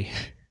lovely.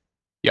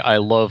 Yeah, I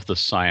love the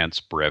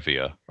Science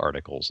Brevia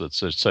articles.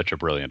 It's such a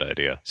brilliant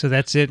idea. So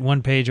that's it,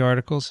 1-page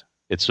articles?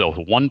 It's a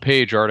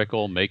 1-page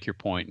article, make your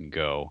point and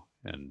go.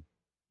 And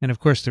of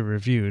course they're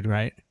reviewed,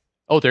 right?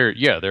 Oh,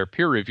 they're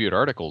peer-reviewed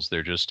articles.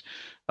 They're just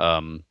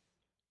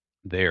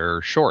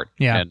they're short.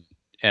 Yeah.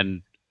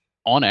 And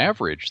on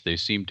average, they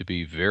seem to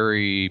be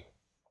very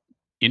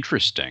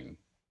interesting.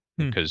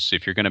 Hmm. Because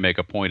if you're going to make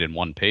a point in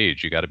one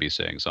page, you got to be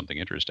saying something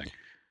interesting.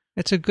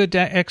 It's a good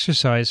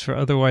exercise for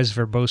otherwise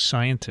verbose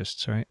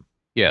scientists, right?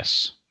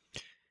 Yes.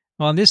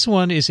 Well, this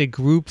one is a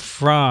group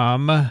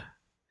from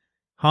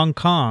Hong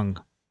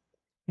Kong.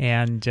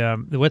 And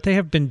what they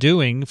have been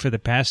doing for the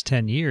past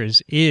 10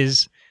 years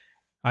is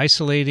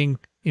isolating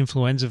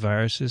influenza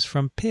viruses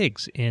from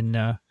pigs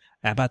in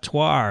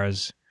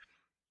abattoirs,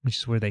 which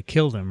is where they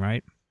kill them,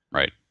 right?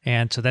 Right.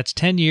 And so that's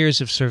 10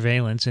 years of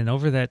surveillance. And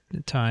over that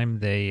time,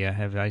 they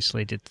have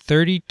isolated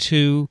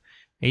 32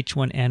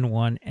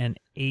 H1N1 and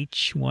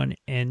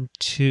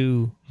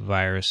H1N2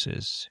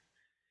 viruses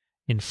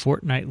in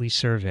fortnightly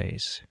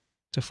surveys.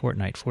 It's a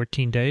fortnight,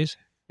 14 days.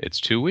 It's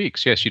 2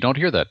 weeks. Yes, you don't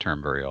hear that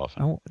term very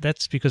often. Oh,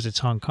 that's because it's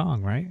Hong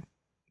Kong, right?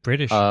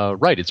 British.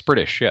 Right, it's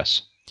British,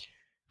 yes.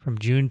 From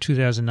June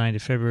 2009 to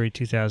February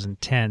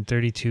 2010,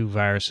 32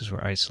 viruses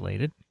were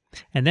isolated.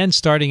 And then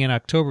starting in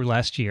October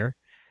last year,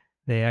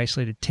 they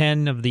isolated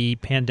 10 of the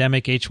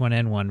pandemic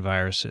H1N1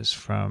 viruses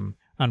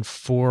on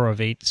 4 of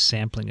 8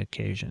 sampling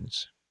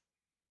occasions.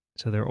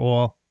 So they're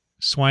all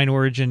swine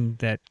origin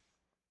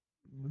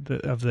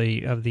of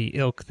the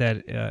ilk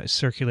that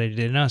circulated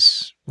in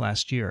us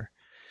last year.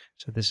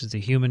 So this is the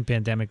human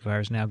pandemic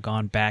virus now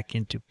gone back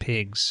into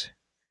pigs.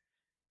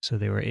 So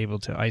they were able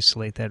to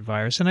isolate that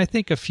virus. And I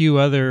think a few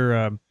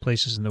other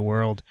places in the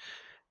world,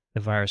 the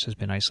virus has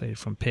been isolated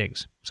from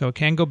pigs. So it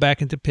can go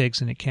back into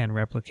pigs and it can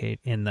replicate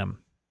in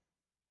them.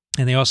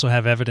 And they also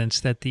have evidence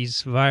that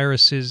these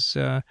viruses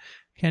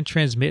can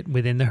transmit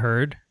within the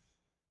herd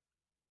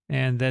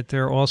and that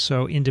they're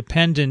also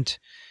independent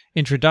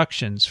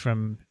introductions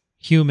from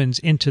humans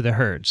into the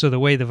herd. So the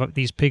way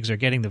these pigs are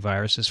getting the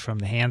virus is from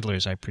the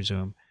handlers, I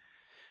presume.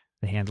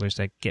 The handlers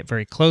that get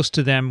very close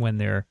to them when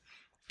they're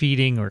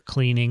feeding or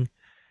cleaning.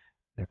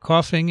 They're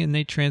coughing and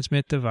they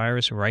transmit the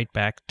virus right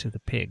back to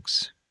the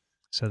pigs.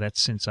 So that's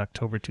since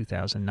October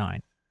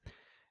 2009.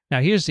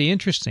 Now here's the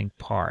interesting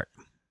part.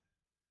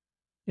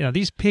 You know,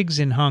 these pigs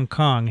in Hong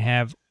Kong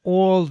have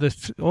all of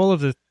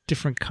the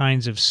different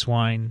kinds of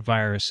swine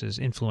viruses,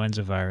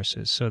 influenza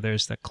viruses. So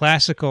there's the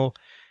classical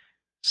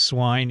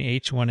swine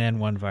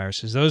H1N1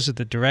 viruses. Those are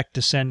the direct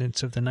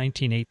descendants of the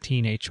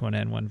 1918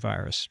 H1N1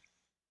 virus.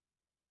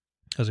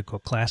 Those are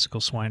called classical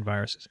swine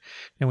viruses.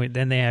 And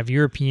then they have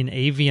European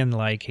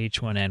avian-like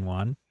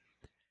H1N1,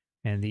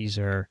 and these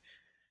are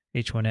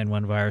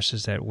H1N1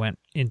 viruses that went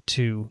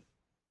into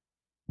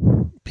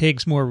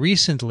pigs more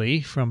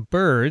recently from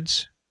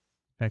birds.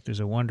 In fact, there's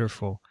a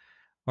wonderful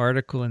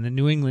article in the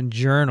New England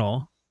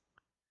Journal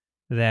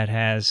that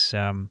has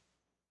the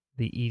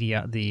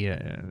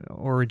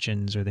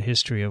origins or the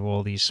history of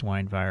all these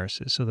swine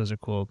viruses. So those are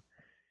called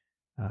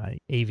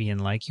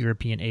avian-like,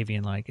 European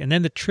avian-like. And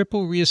then the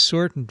triple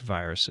reassortment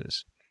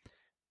viruses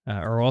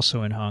are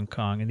also in Hong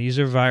Kong. And these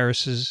are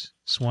viruses,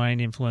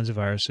 swine influenza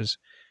viruses.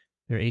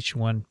 They're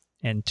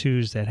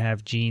H1N2s that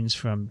have genes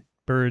from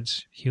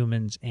birds,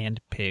 humans,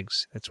 and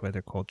pigs. That's why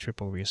they're called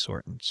triple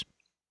reassortments.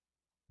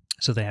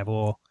 So they have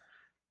all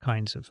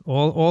kinds of,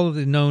 all of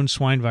the known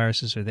swine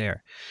viruses are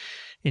there.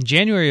 In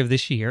January of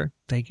this year,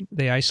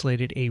 they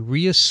isolated a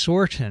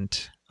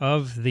reassortant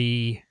of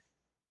the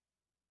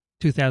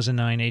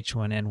 2009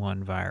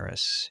 H1N1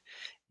 virus.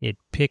 It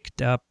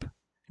picked up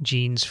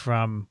genes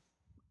from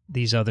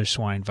these other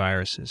swine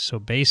viruses. So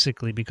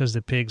basically, because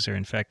the pigs are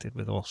infected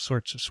with all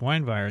sorts of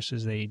swine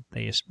viruses, they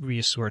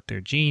reassort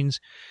their genes.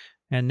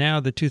 And now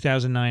the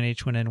 2009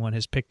 H1N1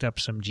 has picked up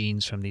some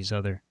genes from these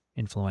other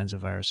influenza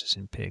viruses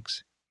in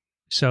pigs.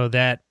 So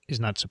that is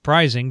not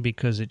surprising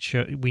because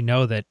we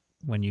know that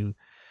when you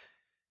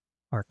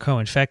are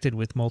co-infected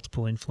with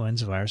multiple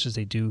influenza viruses,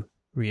 they do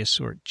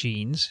reassort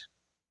genes.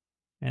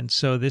 And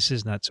so this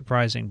is not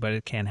surprising, but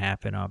it can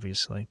happen,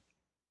 obviously.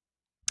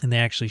 And they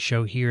actually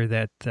show here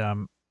that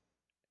the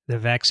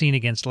vaccine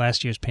against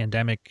last year's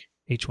pandemic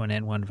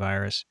H1N1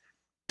 virus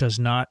does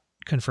not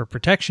confer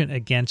protection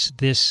against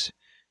this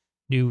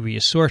new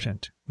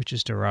reassortant, which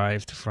is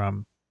derived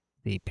from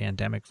the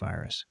pandemic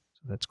virus.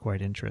 So that's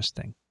quite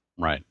interesting.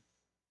 Right.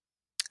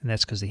 And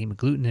that's because the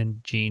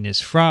hemagglutinin gene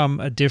is from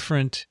a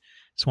different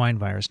swine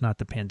virus, not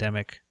the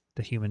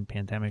human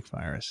pandemic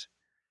virus.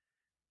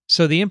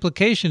 So the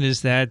implication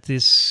is that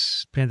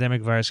this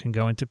pandemic virus can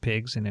go into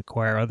pigs and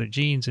acquire other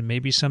genes and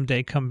maybe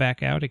someday come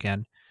back out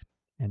again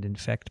and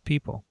infect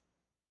people.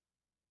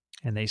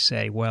 And they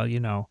say, well, you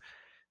know,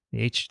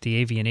 the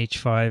avian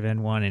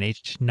H5N1 and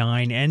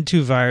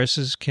H9N2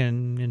 viruses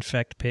can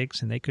infect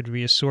pigs, and they could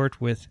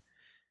reassort with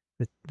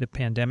the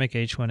pandemic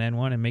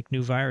H1N1 and make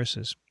new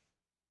viruses,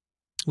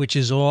 which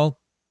is all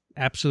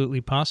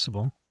absolutely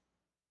possible.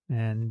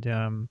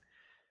 And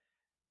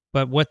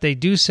but what they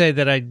do say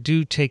that I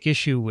do take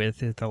issue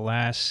with is the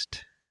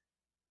last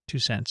 2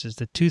 sentences.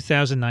 The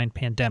 2009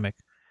 pandemic,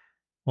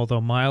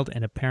 although mild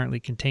and apparently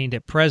contained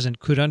at present,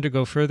 could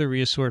undergo further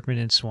reassortment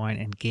in swine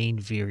and gain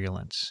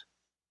virulence.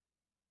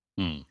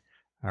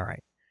 All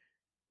right.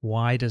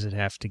 Why does it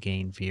have to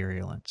gain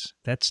virulence?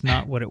 That's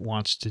not what it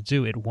wants to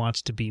do. It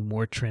wants to be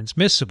more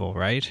transmissible,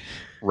 right?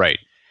 Right.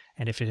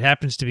 And if it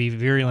happens to be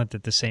virulent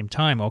at the same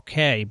time,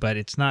 okay, but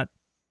it's not.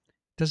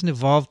 Doesn't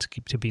evolve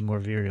to be more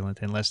virulent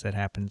unless that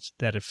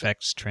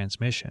affects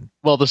transmission.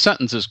 Well, the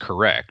sentence is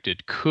correct.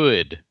 It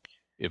could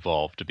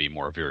evolve to be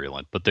more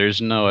virulent, but there's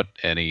not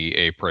any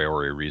a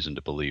priori reason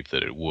to believe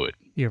that it would.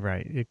 You're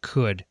right. It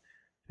could.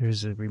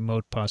 There's a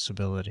remote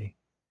possibility.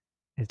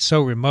 It's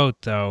so remote,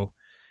 though,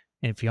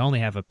 if you only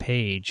have a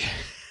page.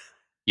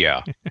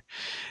 Yeah.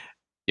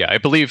 Yeah, I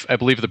believe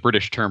the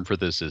British term for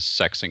this is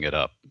sexing it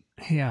up.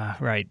 Yeah,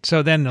 right.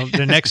 So then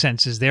the next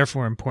sentence is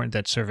therefore important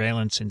that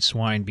surveillance in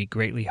swine be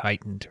greatly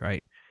heightened,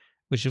 right?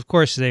 Which, of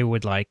course, they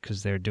would like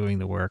because they're doing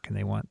the work and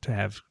they want to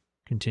have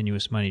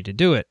continuous money to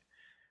do it.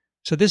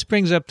 So this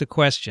brings up the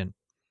question.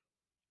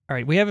 All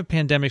right, we have a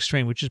pandemic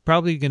strain, which is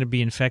probably going to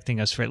be infecting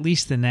us for at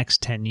least the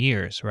next 10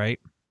 years, right?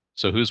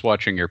 So who's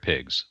watching your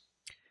pigs?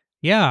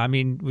 Yeah, I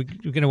mean, we're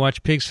going to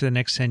watch pigs for the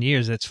next 10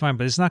 years. That's fine,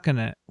 but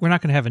we're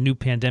not going to have a new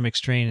pandemic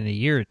strain in a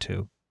year or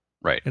two.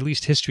 Right. At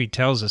least history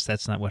tells us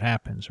that's not what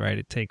happens, right?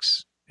 It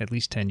takes at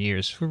least 10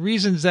 years for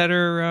reasons that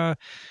are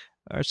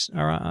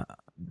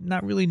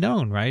not really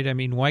known, right? I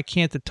mean, why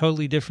can't a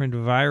totally different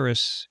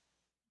virus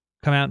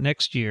come out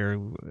next year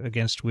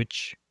against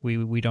which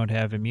we don't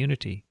have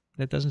immunity?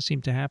 That doesn't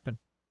seem to happen.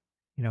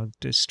 You know,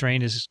 the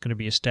strain is going to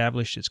be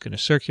established. It's going to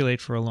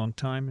circulate for a long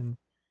time, and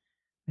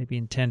maybe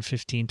in 10,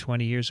 15,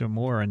 20 years or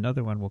more,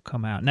 another one will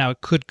come out. Now,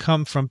 it could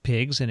come from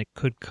pigs, and it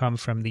could come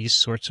from these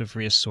sorts of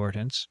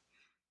reassortants.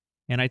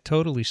 And I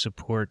totally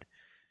support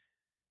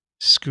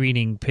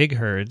screening pig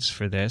herds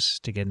for this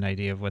to get an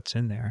idea of what's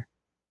in there.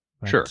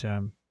 But, sure.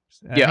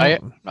 I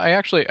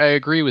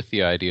agree with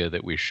the idea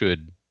that we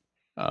should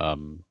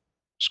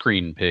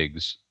screen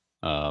pigs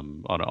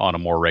on a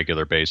more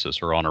regular basis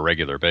or on a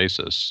regular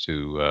basis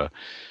to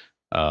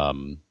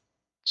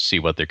see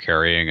what they're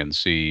carrying and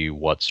see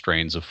what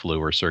strains of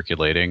flu are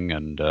circulating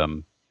and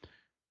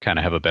kind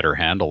of have a better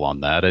handle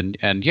on that.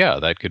 And yeah,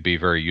 that could be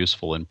very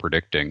useful in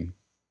predicting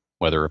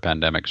whether a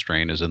pandemic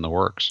strain is in the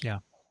works. Yeah.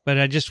 But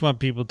I just want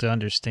people to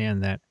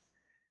understand that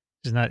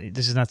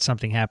this is not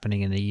something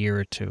happening in a year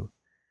or two.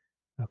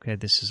 Okay,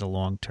 this is a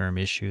long-term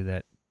issue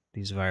that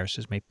these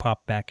viruses may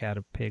pop back out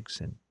of pigs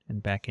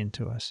and back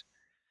into us.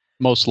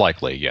 Most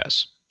likely,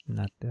 yes.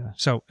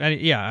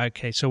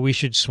 Okay. So we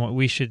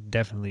should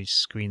definitely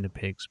screen the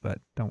pigs, but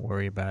don't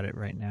worry about it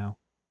right now.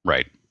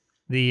 Right.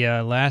 The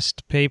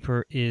last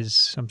paper is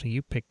something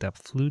you picked up.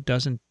 Flu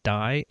doesn't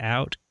die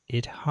out;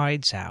 it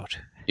hides out.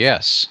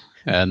 Yes,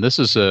 and this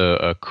is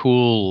a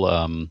cool.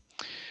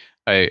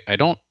 I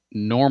don't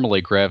normally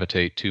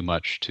gravitate too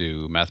much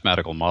to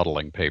mathematical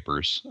modeling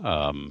papers.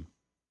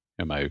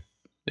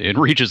 It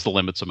reaches the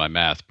limits of my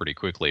math pretty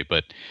quickly,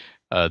 but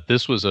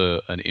this was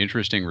an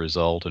interesting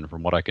result, and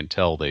from what I can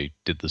tell, they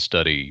did the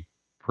study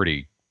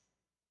pretty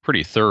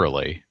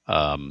thoroughly.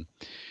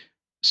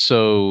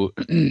 So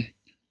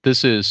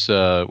this is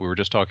we were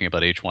just talking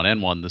about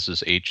H1N1. This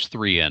is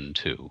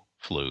H3N2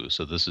 flu.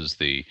 So this is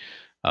the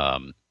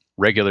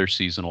regular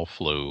seasonal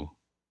flu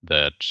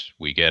that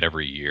we get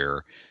every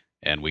year,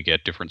 and we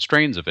get different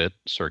strains of it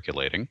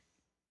circulating.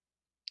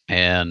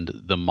 And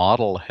the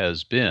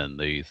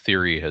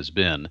theory has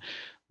been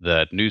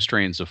that new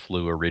strains of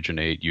flu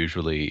originate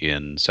usually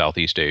in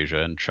Southeast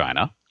Asia and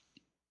China,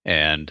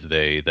 and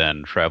they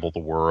then travel the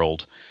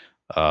world,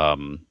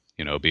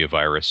 be a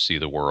virus, see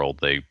the world.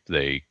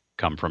 They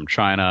come from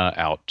China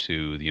out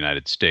to the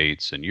United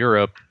States and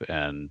Europe,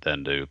 and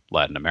then to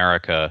Latin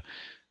America,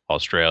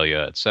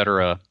 Australia,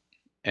 etc.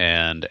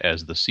 And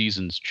as the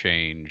seasons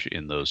change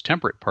in those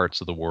temperate parts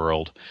of the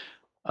world,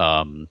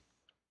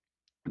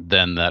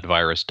 then that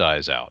virus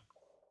dies out,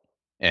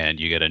 and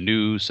you get a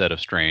new set of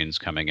strains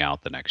coming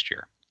out the next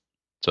year.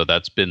 So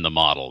that's been the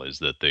model: is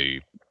that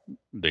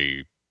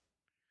the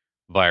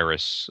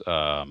virus,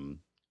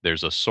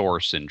 there's a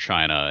source in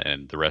China,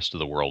 and the rest of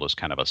the world is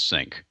kind of a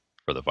sink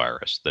for the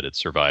virus, that it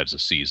survives a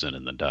season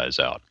and then dies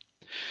out.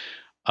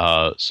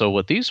 So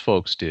what these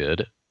folks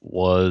did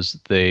was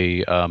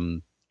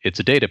it's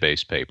a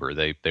database paper.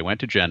 They went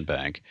to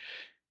GenBank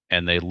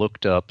and they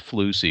looked up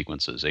flu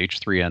sequences,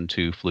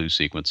 H3N2 flu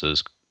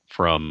sequences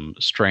from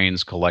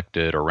strains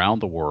collected around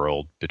the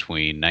world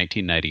between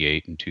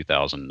 1998 and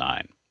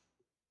 2009.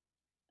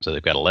 So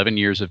they've got 11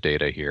 years of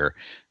data here.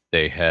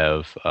 They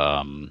have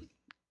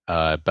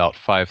about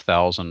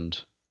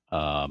 5,000.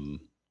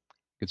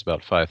 It's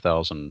about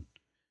 5,000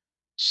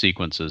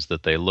 sequences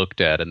that they looked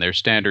at, and their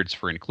standards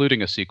for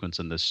including a sequence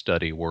in this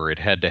study were it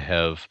had to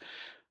have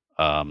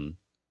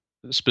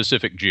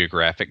specific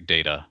geographic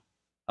data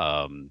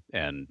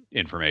and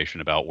information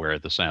about where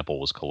the sample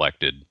was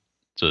collected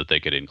so that they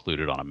could include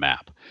it on a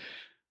map.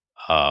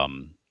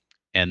 And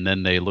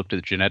then they looked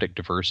at genetic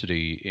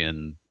diversity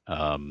in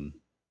the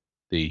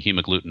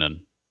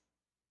hemagglutinin,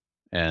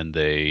 and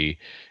they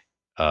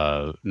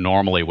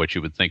normally what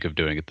you would think of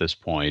doing at this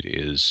point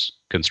is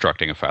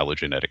constructing a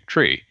phylogenetic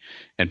tree.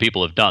 And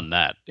people have done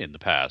that in the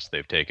past.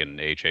 They've taken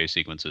HA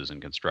sequences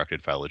and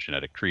constructed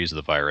phylogenetic trees of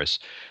the virus,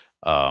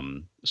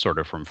 sort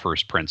of from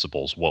first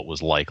principles, what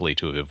was likely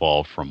to have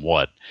evolved from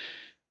what.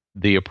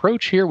 The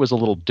approach here was a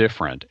little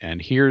different,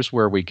 and here's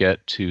where we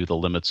get to the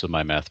limits of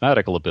my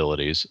mathematical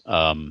abilities.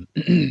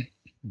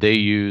 They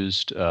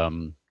used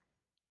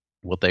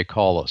what they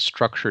call a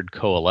structured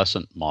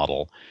coalescent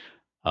model,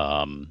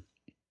 um,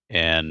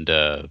 and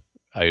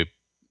I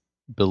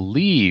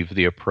believe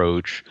the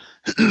approach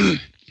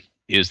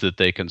is that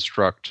they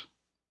construct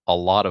a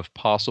lot of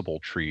possible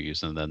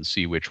trees and then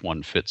see which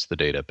one fits the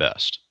data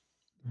best,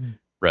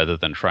 rather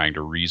than trying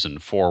to reason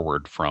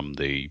forward from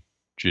the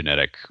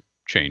genetic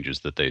changes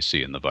that they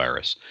see in the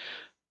virus.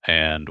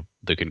 And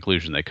the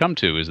conclusion they come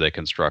to is they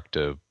construct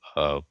a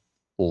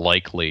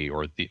likely,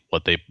 or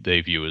what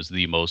they view as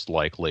the most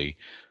likely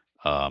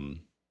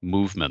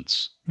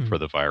movements for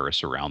the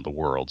virus around the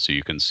world. So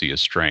you can see a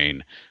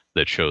strain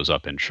that shows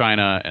up in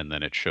China, and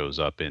then it shows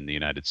up in the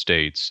United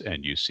States,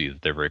 and you see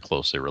that they're very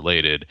closely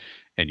related,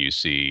 and you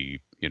see,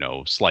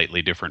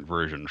 slightly different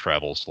version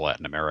travels to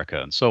Latin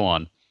America and so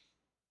on.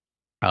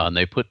 And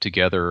they put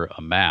together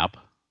a map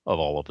of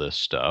all of this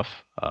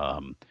stuff.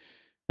 And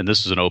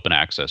this is an open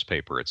access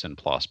paper. It's in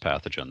PLOS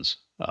Pathogens.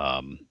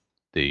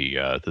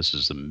 This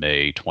is the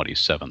May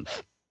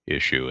 27th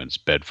issue, and it's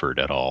Bedford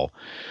et al.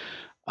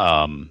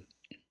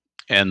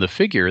 And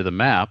the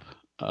map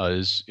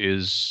is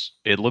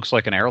it looks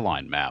like an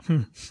airline map.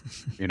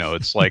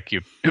 It's like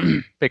you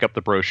pick up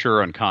the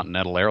brochure on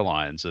Continental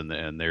Airlines, and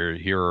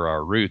here are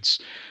our routes.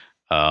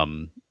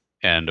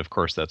 And of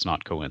course, that's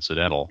not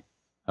coincidental.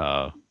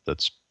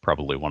 That's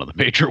probably one of the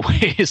major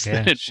ways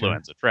that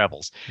influenza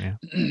travels.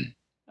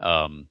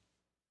 Yeah.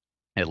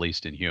 At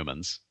least in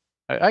humans.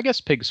 I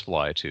guess pigs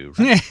fly too.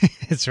 Right?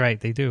 That's right,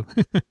 they do.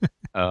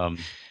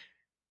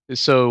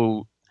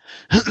 So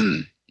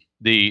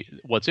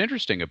what's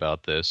interesting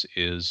about this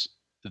is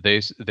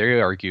they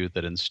argue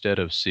that instead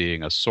of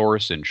seeing a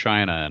source in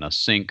China and a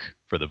sink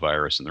for the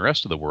virus in the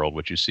rest of the world,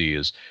 what you see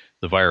is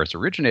the virus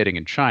originating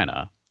in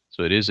China.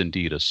 So it is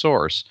indeed a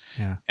source.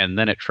 Yeah. And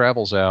then it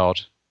travels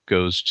out,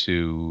 goes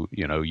to,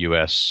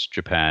 US,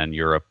 Japan,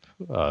 Europe,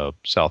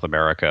 South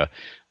America.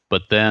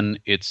 But then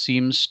it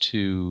seems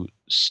to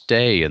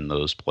stay in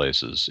those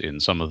places in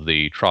some of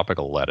the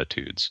tropical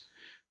latitudes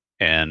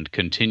and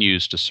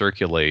continues to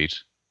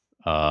circulate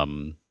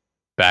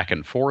back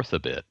and forth a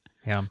bit.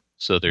 Yeah.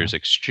 So there's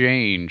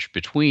exchange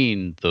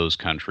between those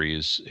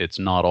countries. It's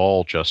not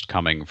all just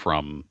coming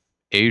from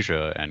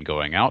Asia and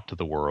going out to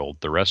the world.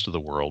 The rest of the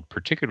world,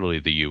 particularly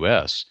the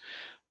US,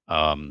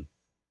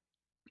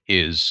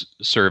 is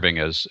serving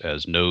as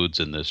nodes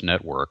in this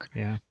network.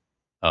 Yeah.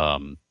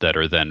 That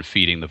are then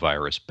feeding the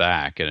virus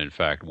back. And in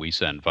fact, we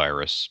send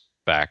virus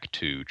back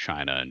to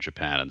China and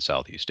Japan and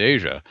Southeast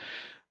Asia.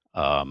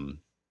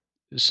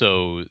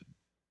 So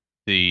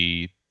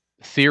the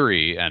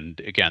theory, and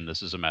again,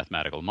 this is a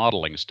mathematical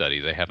modeling study,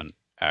 they haven't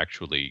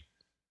actually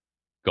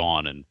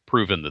gone and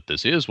proven that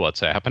this is what's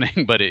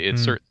happening, but it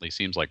certainly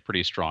seems like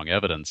pretty strong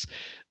evidence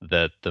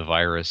that the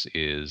virus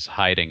is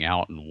hiding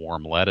out in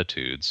warm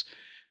latitudes,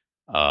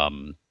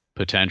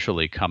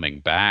 potentially coming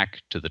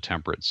back to the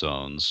temperate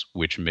zones,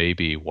 which may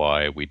be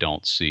why we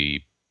don't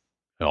see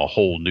a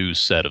whole new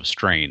set of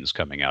strains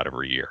coming out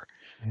every year.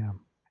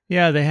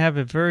 Yeah, they have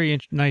a very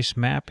nice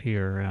map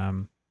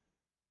here,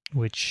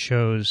 which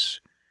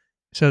shows.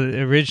 So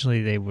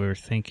originally they were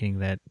thinking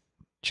that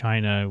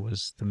China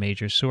was the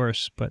major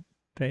source, but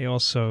they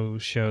also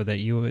show that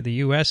the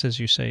U.S., as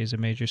you say, is a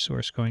major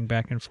source going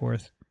back and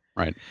forth.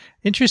 Right.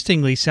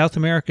 Interestingly, South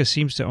America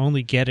seems to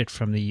only get it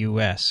from the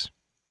U.S.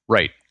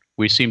 Right.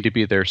 We seem to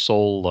be their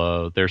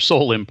sole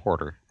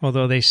importer.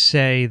 Although they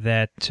say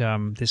that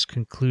this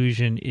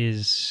conclusion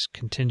is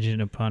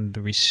contingent upon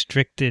the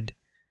restricted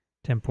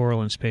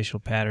temporal and spatial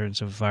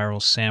patterns of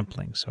viral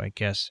sampling. So I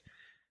guess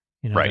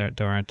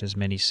there aren't as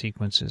many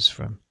sequences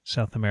from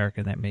South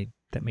America that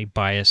may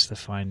bias the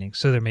findings.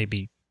 So there may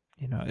be,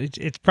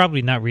 it's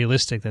probably not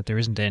realistic that there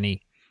isn't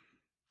any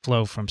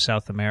flow from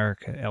South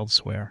America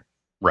elsewhere.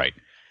 Right.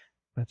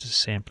 That's a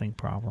sampling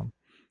problem.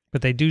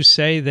 But they do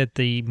say that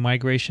the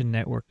migration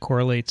network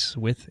correlates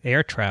with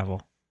air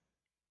travel.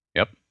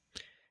 Yep.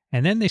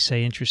 And then they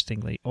say,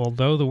 interestingly,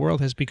 although the world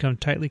has become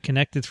tightly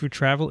connected through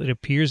travel, it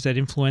appears that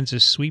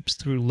influenza sweeps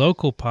through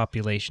local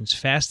populations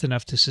fast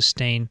enough to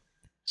sustain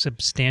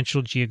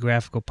substantial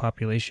geographical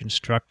population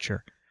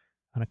structure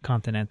on a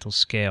continental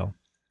scale.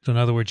 So in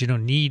other words, you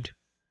don't need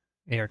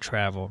air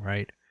travel,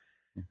 right?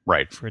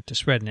 Right. For it to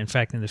spread. And in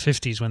fact, in the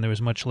 50s, when there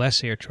was much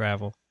less air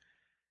travel,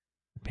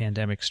 the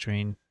pandemic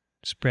strain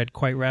spread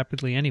quite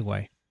rapidly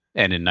anyway.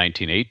 And in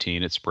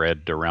 1918, it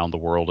spread around the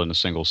world in a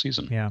single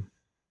season. Yeah.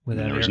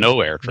 There was no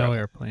air travel. No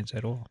airplanes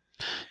at all.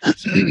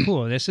 It's pretty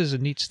cool. This is a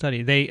neat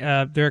study.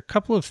 There are a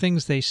couple of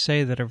things they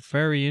say that are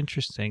very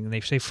interesting.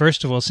 They say,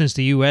 first of all, since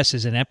the U.S.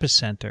 is an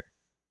epicenter,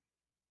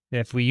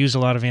 if we use a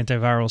lot of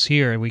antivirals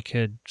here, we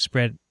could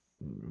spread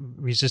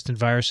resistant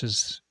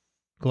viruses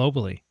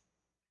globally,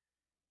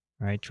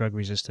 right?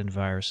 Drug-resistant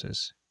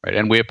viruses. Right,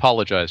 and we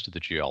apologize to the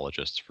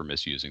geologists for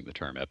misusing the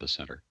term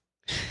epicenter.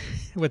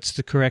 What's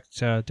the correct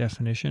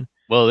definition?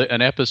 Well,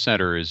 an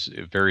epicenter is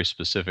very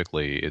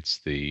specifically, it's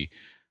the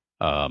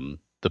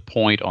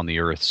point on the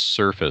Earth's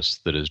surface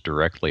that is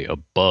directly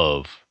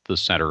above the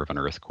center of an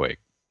earthquake.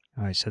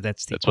 All right, so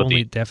that's the That's what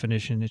only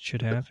definition it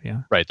should have,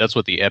 yeah? right. That's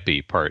what the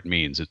epi part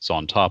means. It's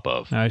on top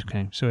of.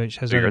 Okay, so it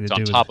has So nothing to it's on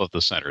do with... top of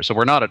the center. So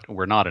we're not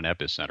an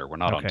epicenter. We're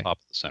not on Okay. top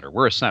of the center.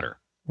 We're a center.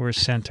 We're a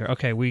center.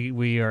 Okay,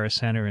 we are a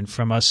center, and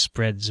from us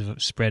spread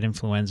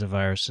influenza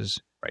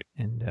viruses, Right,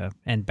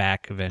 and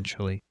back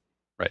eventually.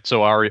 right.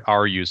 So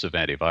our use of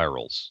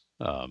antivirals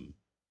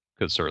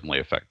could certainly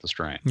affect the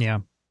strain. Yeah,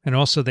 and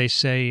also they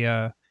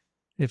say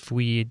if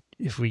we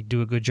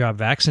do a good job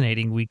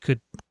vaccinating, we could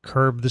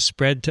curb the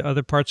spread to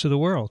other parts of the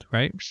world,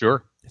 right?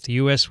 Sure. If the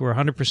U.S. were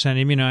 100%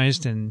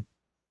 immunized, and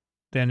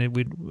then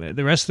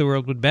the rest of the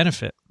world would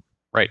benefit.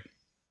 Right.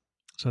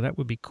 So that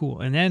would be cool.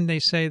 And then they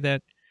say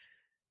that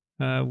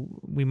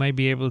we might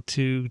be able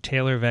to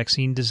tailor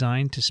vaccine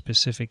design to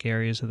specific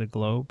areas of the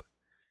globe.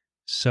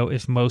 So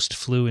if most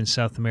flu in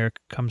South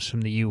America comes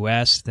from the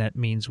U.S., that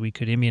means we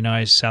could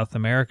immunize South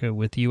America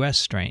with U.S.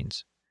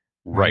 strains.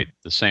 Right.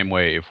 The same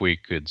way, if we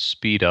could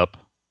speed up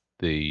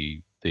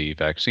the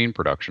vaccine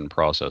production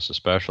process,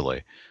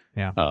 especially,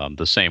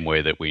 the same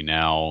way that we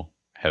now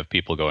have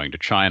people going to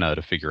China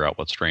to figure out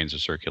what strains are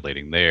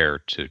circulating there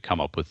to come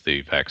up with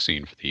the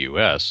vaccine for the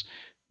U.S.,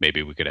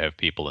 maybe we could have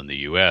people in the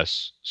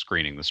U.S.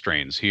 screening the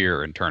strains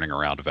here and turning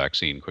around a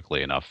vaccine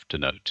quickly enough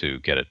to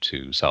get it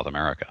to South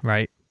America.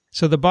 Right.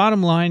 So the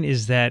bottom line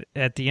is that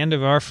at the end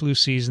of our flu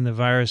season, the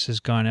virus has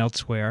gone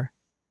elsewhere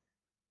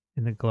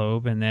in the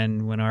globe, and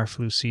then when our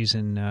flu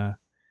season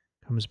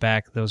comes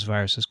back, those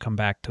viruses come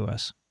back to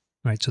us.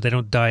 Right. So they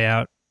don't die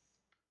out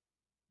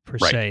per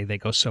se; they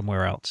go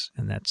somewhere else,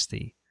 and that's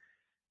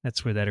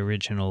where that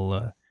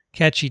original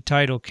catchy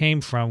title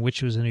came from,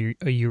 which was a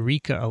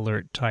Eureka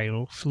Alert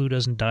title. Flu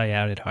doesn't die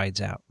out, it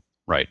hides out.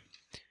 Right.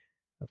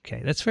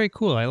 Okay, that's very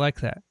cool. I like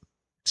that.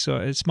 So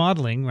it's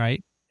modeling,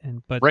 right?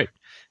 But right.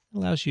 It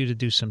allows you to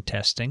do some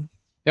testing.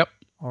 Yep.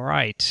 All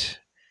right.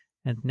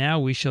 And now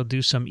we shall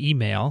do some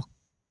email.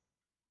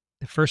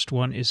 The first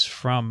one is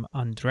from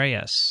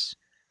Andreas.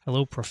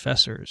 Hello,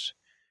 professors.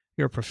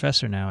 You're a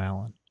professor now,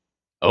 Alan.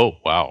 Oh,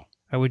 wow.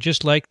 I would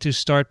just like to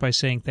start by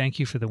saying thank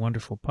you for the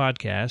wonderful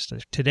podcast.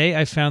 Today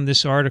I found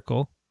this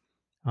article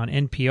on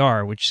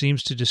NPR, which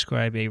seems to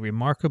describe a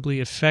remarkably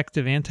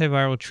effective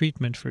antiviral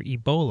treatment for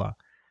Ebola.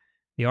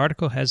 The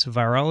article has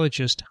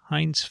virologist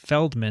Heinz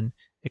Feldman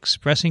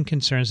expressing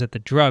concerns that the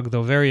drug,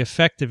 though very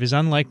effective, is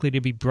unlikely to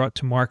be brought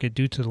to market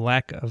due to the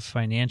lack of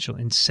financial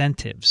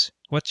incentives.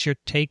 What's your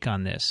take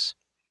on this?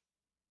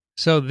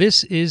 So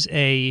this is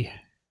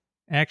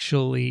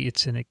actually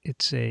it's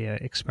a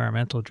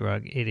experimental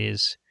drug. It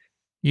is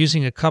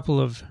using a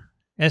couple of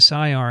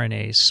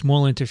siRNAs,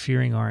 small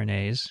interfering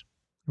RNAs,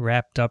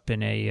 wrapped up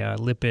in a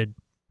lipid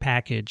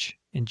package,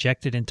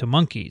 injected into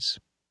monkeys.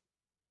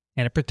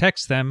 And it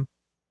protects them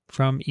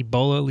from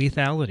Ebola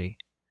lethality.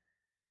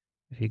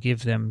 If you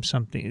give them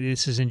something,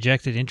 this is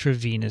injected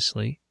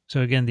intravenously.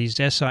 So again, these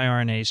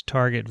siRNAs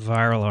target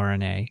viral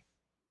RNA,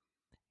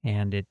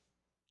 and it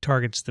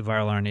targets the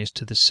viral RNAs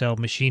to the cell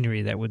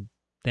machinery that would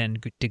then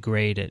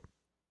degrade it.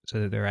 So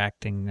that they're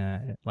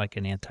acting like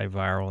an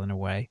antiviral in a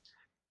way.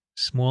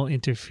 Small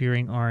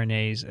interfering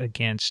RNAs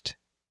against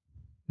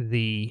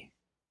the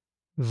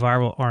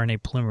viral RNA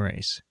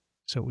polymerase.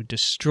 So it would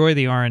destroy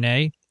the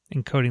RNA,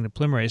 encoding the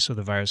polymerase so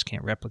the virus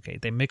can't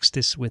replicate. They mix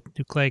this with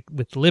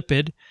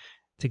lipid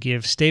to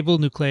give stable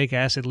nucleic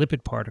acid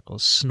lipid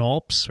particles,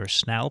 SNALPs or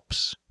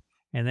SNALPs,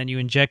 and then you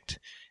inject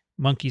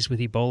monkeys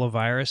with Ebola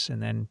virus,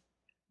 and then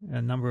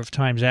a number of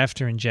times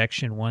after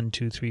injection, 1,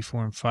 2, 3,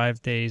 4, and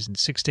 5 days, and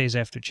 6 days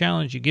after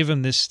challenge, you give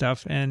them this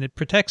stuff, and it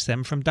protects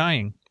them from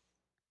dying.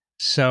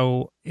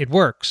 So it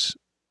works.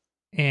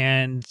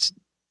 And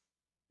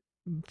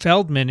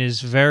Feldman is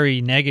very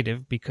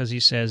negative because he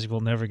says we'll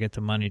never get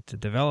the money to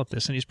develop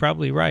this, and he's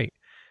probably right.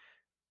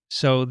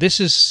 So this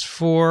is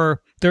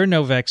there are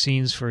no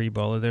vaccines for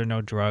Ebola, there are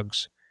no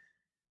drugs.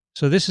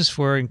 So this is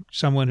for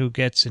someone who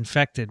gets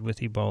infected with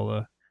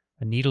Ebola,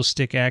 a needle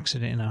stick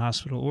accident in a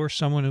hospital, or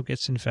someone who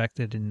gets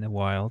infected in the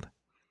wild.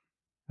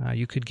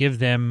 You could give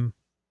them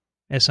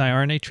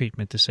siRNA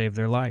treatment to save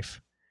their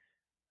life.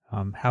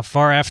 How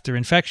far after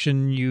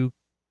infection you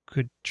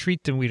could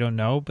treat them, we don't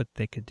know, but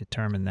they could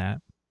determine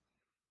that.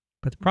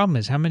 But the problem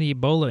is, how many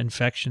Ebola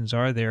infections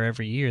are there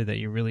every year that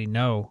you really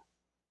know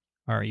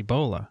are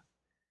Ebola?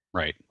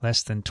 Right.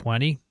 Less than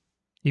 20?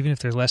 Even if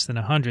there's less than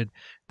 100,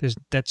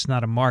 that's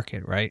not a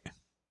market, right?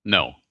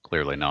 No,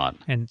 clearly not.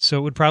 And so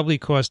it would probably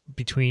cost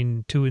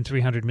between $200 and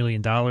 $300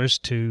 million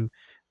to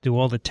do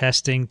all the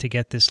testing to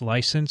get this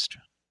licensed,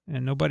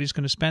 and nobody's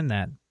going to spend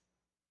that.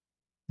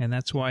 And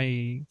that's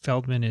why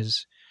Feldman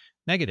is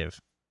negative.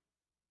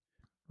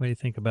 What do you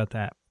think about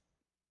that?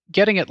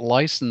 Getting it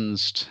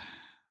licensed,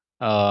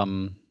 there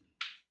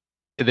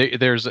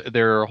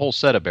are a whole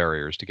set of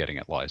barriers to getting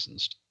it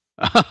licensed.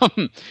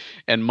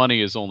 And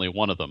money is only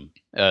one of them.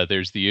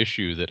 There's the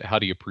issue that how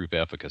do you prove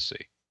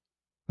efficacy?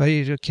 Well,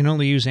 you can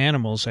only use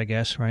animals, I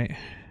guess, right?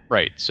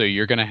 Right. So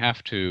you're going to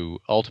have to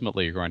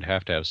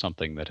have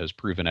something that has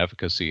proven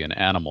efficacy in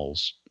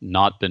animals,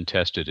 not been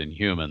tested in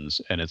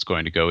humans, and it's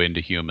going to go into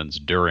humans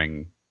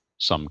during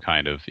some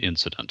kind of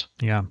incident.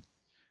 Yeah.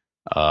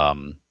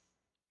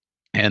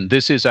 And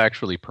this is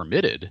actually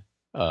permitted.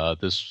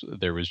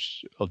 There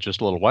was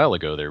just a little while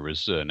ago, there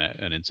was an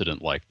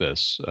incident like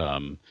this,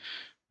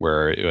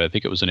 where I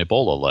think it was an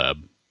Ebola lab.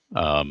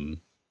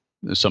 Um,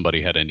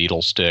 Somebody had a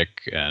needle stick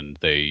and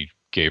they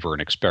gave her an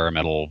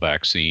experimental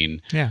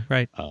vaccine. Yeah,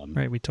 right. Um,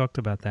 Right. We talked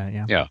about that.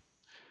 Yeah. yeah.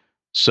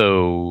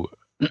 So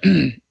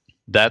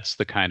that's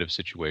the kind of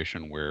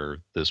situation where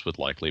this would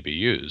likely be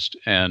used.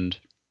 And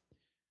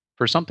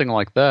for something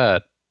like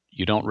that,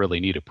 you don't really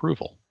need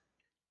approval.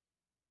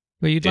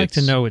 Well, you'd like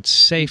to It's know it's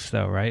safe,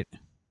 though, right?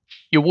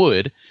 You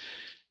would,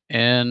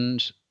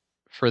 and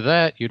for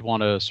that, you'd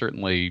want to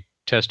certainly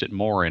test it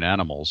more in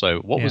animals. Yeah.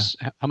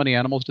 How many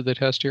animals did they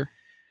test here?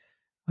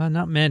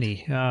 Not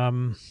many. I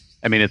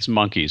mean, it's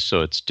monkeys,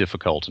 so it's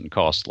difficult and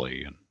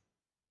costly. And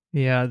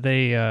Yeah,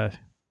 they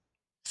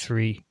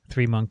three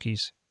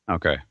monkeys.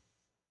 okay,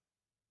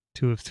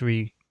 2 of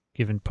 3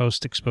 given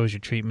post-exposure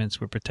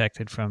treatments were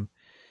protected from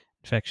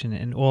infection,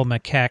 and all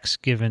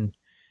macaques given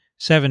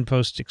 7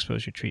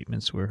 post-exposure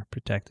treatments were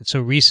protected.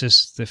 So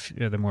rhesus,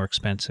 are the more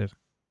expensive.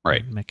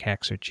 right,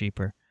 Macaques are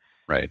cheaper.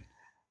 right,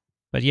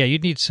 But yeah,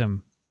 you'd need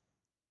some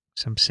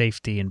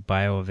safety and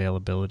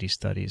bioavailability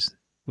studies,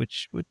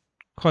 which would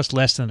cost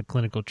less than a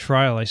clinical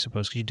trial, I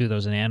suppose, because you do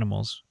those in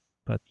animals.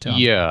 But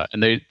yeah,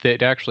 and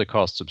they'd actually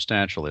cost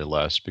substantially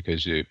less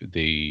because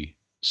the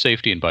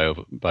safety and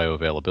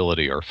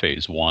bioavailability are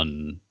phase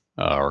one,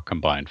 or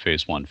combined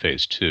phase one,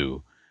 phase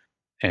two,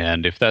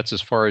 and if that's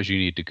as far as you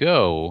need to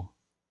go,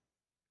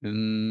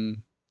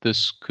 then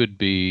this could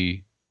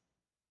be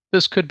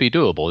this could be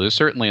doable. It's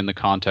certainly in the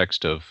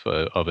context of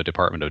a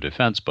Department of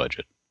Defense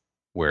budget,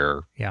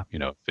 where yeah,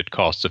 if it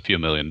costs a few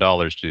 $1 million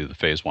to do the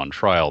phase one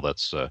trial,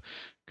 that's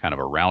kind of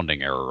a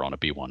rounding error on a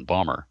B-1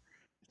 bomber.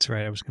 that's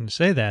right. I was going to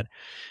say that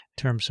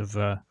in terms of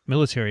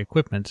military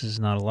equipment, this is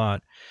not a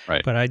lot.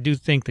 Right. But I do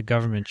think the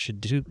government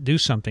should do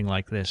something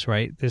like this,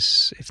 right?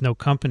 This, if no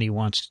company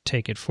wants to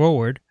take it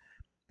forward,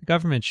 the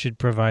government should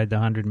provide the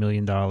 $100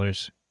 million.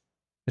 It's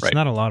Right.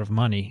 not a lot of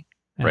money.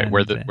 Right, And,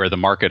 where the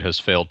market has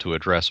failed to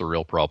address a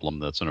real problem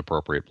that's an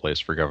appropriate place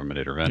for government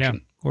intervention.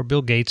 Yeah. Or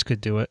Bill Gates could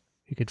do it.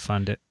 He could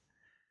fund it.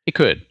 He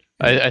could.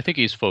 Yeah. I think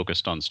he's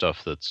focused on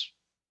stuff that's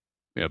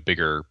a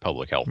bigger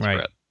public health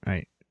threat.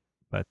 Right.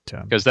 But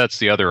because that's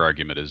the other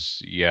argument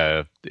is,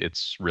 yeah,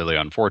 it's really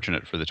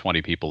unfortunate for the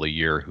 20 people a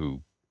year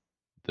who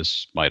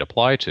this might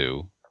apply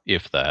to,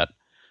 if that.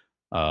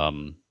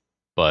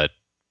 But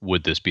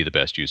would this be the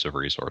best use of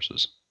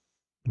resources?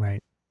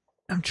 right.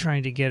 I'm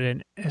trying to get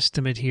an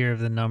estimate here of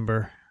the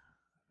number.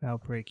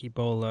 Outbreak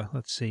Ebola.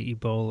 Let's see,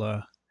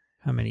 Ebola.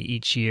 How many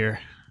each year?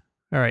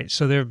 All right,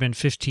 so there have been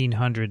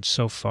 1,500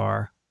 so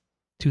far.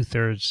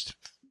 2/3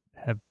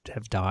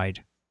 have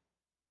died.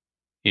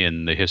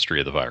 In the history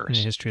of the virus.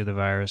 In the history of the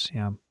virus,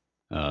 yeah.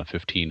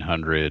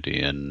 1,500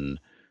 in,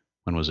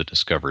 when was it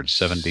discovered?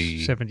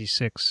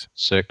 76.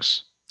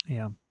 6?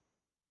 Yeah.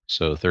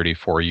 So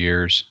 34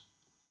 years.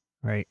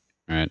 Right.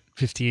 Right.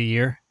 50 a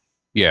year.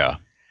 Yeah.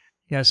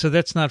 Yeah, so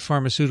that's not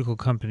pharmaceutical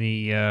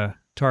company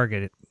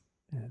targeted.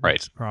 That's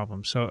right. the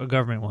problem. So a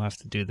government will have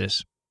to do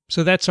this.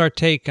 So that's our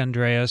take,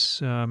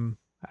 Andreas.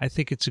 I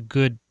think it's a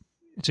good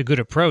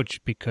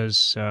approach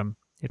because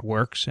it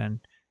works, and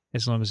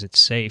as long as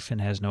it's safe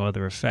and has no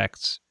other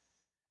effects.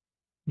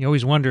 You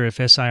always wonder if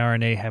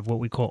siRNA have what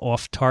we call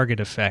off-target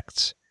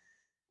effects,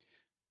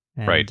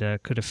 and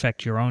right. Could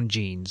affect your own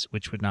genes,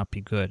 which would not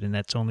be good. And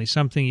that's only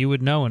something you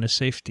would know in a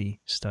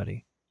safety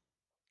study.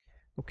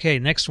 Okay,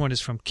 next one is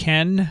from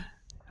Ken.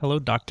 Hello,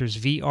 doctors.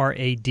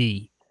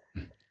 VRAD.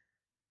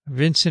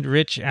 Vincent,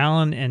 Rich,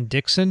 Alan, and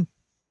Dixon.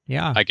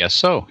 Yeah. I guess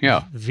so,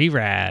 yeah.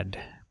 VRAD.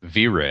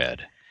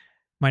 VRAD.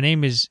 My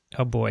name is,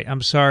 oh boy,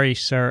 I'm sorry,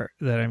 sir,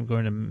 that I'm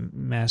going to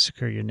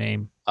massacre your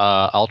name.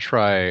 I'll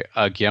try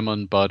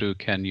Agemun Badu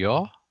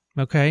Kenyo.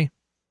 Okay.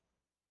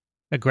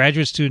 A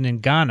graduate student in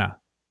Ghana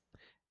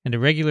and a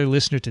regular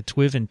listener to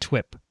TWiV and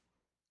TWIP.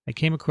 I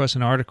came across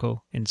an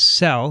article in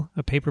Cell,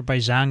 a paper by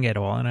Zhang et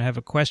al., and I have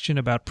a question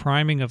about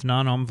priming of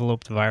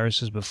non-enveloped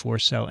viruses before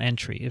cell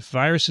entry. If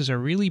viruses are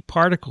really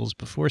particles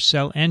before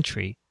cell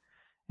entry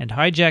and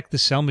hijack the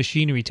cell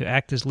machinery to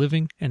act as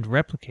living and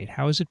replicate,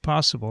 how is it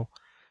possible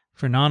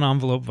for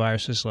non-enveloped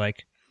viruses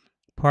like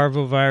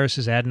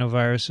parvoviruses,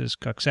 adenoviruses,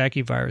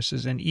 Coxsackie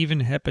viruses, and even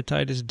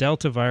hepatitis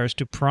delta virus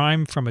to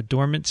prime from a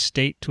dormant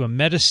state to a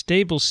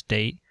metastable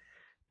state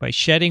by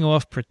shedding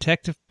off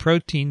protective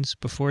proteins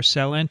before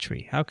cell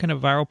entry? How can a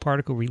viral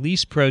particle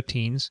release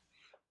proteins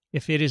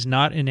if it is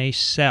not in a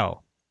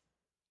cell?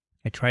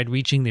 I tried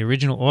reaching the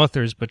original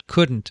authors but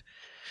couldn't,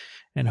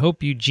 and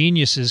hope you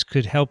geniuses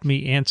could help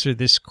me answer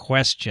this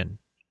question.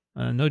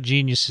 No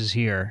geniuses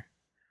here.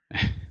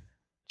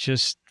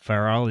 Just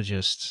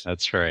virologists.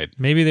 That's right.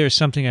 Maybe there's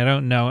something I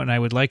don't know, and I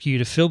would like you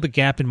to fill the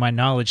gap in my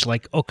knowledge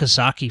like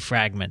Okazaki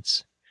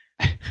fragments.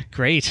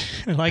 Great.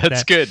 I like that.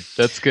 That's good.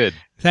 That's good.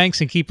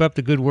 Thanks, and keep up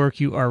the good work.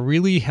 You are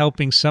really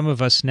helping some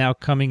of us now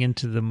coming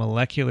into the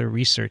molecular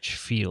research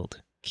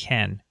field.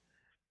 Ken.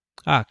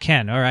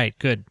 Ken. All right,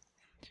 good.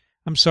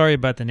 I'm sorry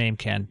about the name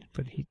Ken,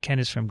 but Ken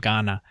is from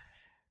Ghana.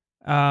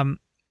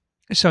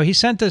 So he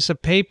sent us a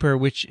paper,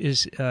 which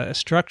is a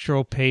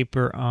structural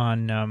paper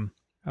on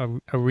a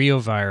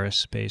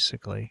reovirus,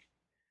 basically.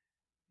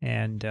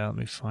 And let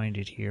me find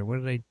it here. What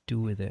did I do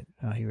with it?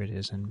 Oh, here it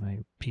is in my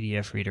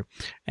PDF reader.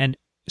 And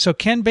so,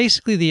 Ken,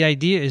 basically the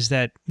idea is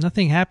that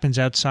nothing happens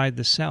outside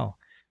the cell.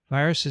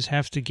 Viruses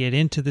have to get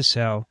into the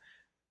cell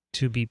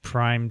to be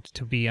primed,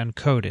 to be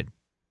uncoated.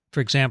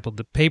 For example,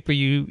 the paper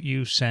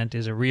you sent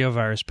is a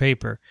reovirus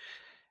paper.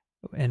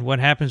 And what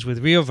happens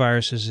with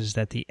reoviruses is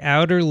that the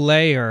outer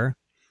layer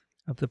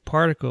of the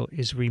particle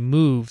is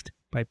removed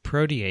by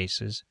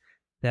proteases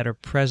that are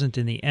present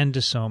in the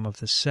endosome of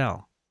the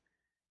cell.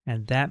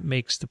 And that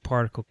makes the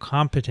particle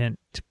competent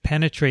to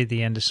penetrate the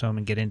endosome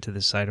and get into the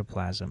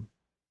cytoplasm.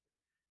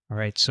 All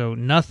right, so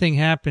nothing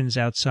happens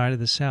outside of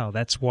the cell.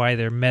 That's why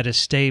they're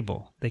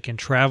metastable. They can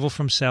travel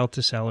from cell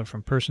to cell or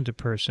from person to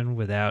person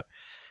without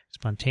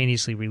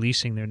spontaneously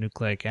releasing their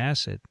nucleic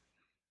acid.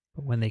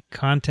 But when they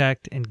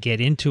contact and get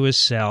into a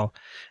cell,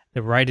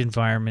 the right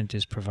environment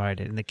is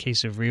provided. In the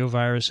case of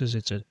reoviruses,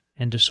 it's an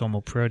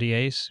endosomal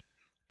protease.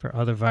 For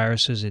other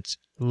viruses, it's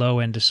low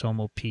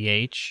endosomal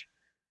pH.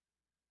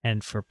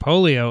 And for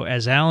polio,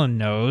 as Alan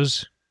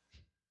knows,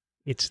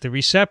 it's the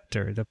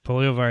receptor. The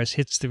poliovirus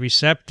hits the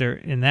receptor,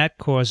 and that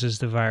causes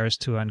the virus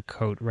to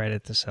uncoat right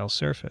at the cell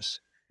surface.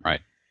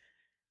 Right.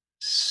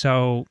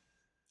 So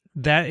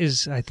that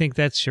is, I think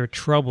that's your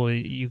trouble.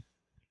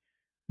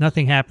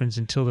 Nothing happens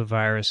until the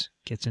virus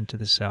gets into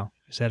the cell.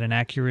 Is that an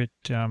accurate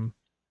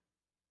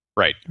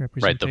Right.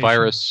 representation? The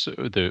virus,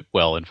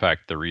 well, in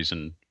fact, the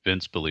reason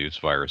Vince believes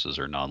viruses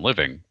are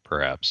non-living,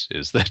 perhaps,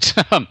 is that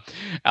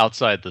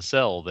outside the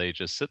cell, they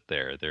just sit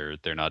there.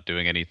 They're not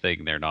doing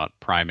anything. They're not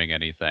priming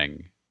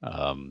anything.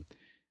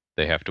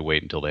 They have to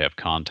wait until they have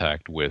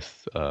contact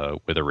with a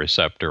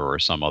receptor or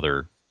some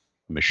other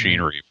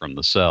machinery from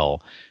the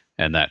cell,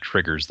 and that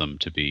triggers them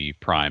to be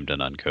primed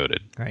and uncoated.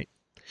 Right.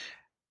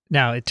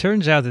 Now, it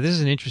turns out that this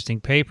is an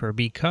interesting paper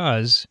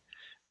because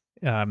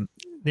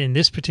in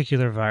this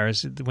particular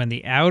virus, when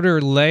the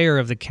outer layer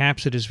of the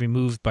capsid is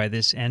removed by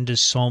this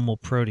endosomal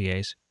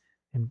protease,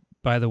 and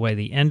by the way,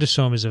 the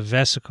endosome is a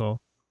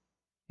vesicle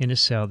in a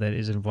cell that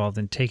is involved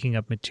in taking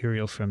up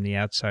material from the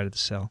outside of the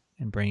cell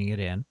and bringing it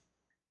in.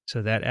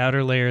 So that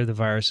outer layer of the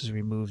virus is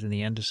removed in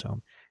the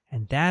endosome,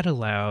 and that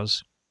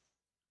allows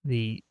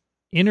the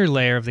inner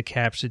layer of the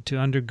capsid to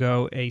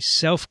undergo a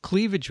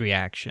self-cleavage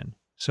reaction.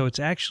 So it's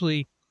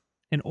actually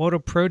an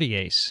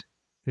autoprotease.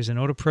 There's an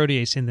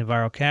autoprotease in the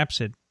viral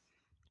capsid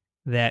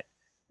that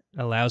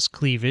allows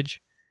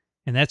cleavage,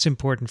 and that's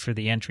important for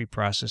the entry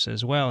process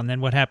as well. And then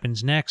what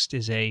happens next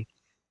is a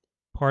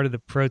part of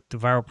the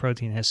viral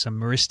protein has some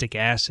myristic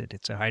acid.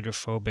 It's a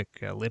hydrophobic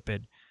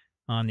lipid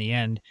on the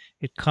end.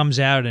 It comes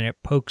out and it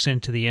pokes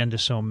into the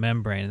endosome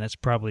membrane, and that's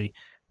probably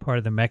part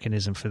of the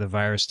mechanism for the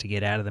virus to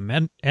get out of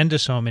the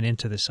endosome and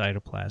into the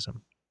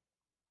cytoplasm.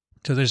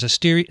 So there's a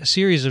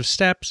series of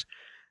steps: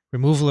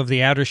 removal of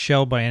the outer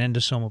shell by an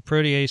endosomal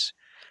protease,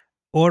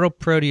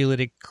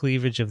 autoproteolytic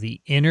cleavage of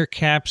the inner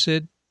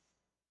capsid,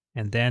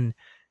 and then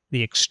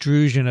the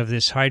extrusion of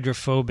this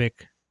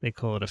hydrophobic, they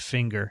call it a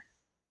finger,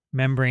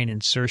 membrane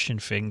insertion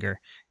finger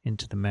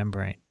into the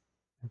membrane.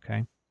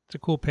 Okay? It's a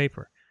cool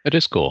paper. It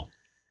is cool.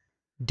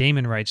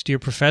 Damon writes, "Dear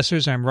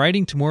professors, I'm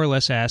writing to more or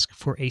less ask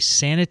for a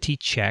sanity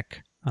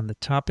check on the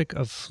topic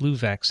of flu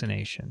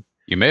vaccination."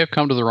 You may have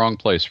come to the wrong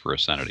place for a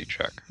sanity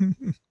check.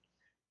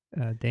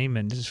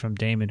 Damon, this is from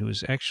Damon, who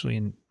is actually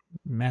in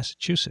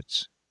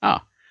Massachusetts.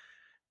 Ah.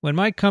 When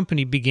my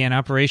company began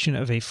operation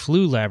of a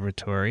flu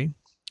laboratory,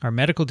 our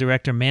medical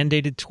director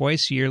mandated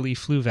twice yearly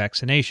flu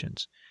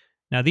vaccinations.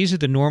 Now, these are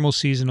the normal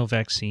seasonal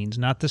vaccines,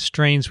 not the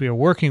strains we are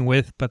working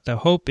with, but the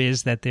hope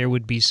is that there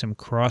would be some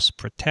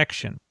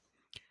cross-protection.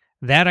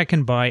 That I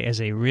can buy as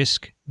a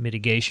risk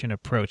mitigation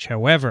approach.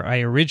 However,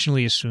 I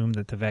originally assumed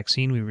that the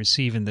vaccine we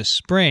receive in the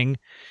spring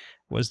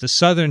was the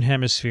Southern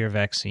Hemisphere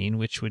vaccine,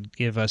 which would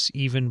give us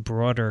even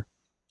broader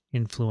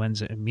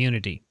influenza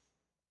immunity.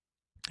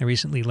 I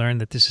recently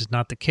learned that this is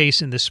not the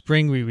case. In the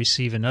spring, we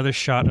receive another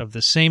shot of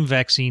the same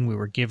vaccine we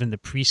were given the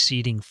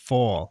preceding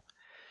fall.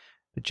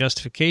 The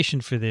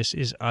justification for this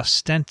is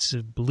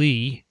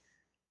ostensibly,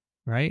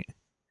 right?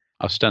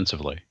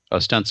 Ostensibly,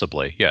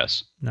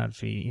 yes. Not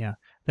V, yeah.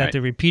 That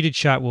the repeated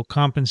shot will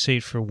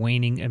compensate for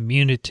waning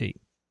immunity.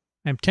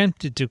 I'm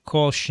tempted to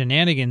call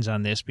shenanigans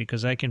on this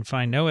because I can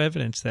find no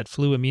evidence that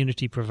flu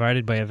immunity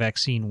provided by a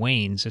vaccine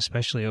wanes,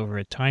 especially over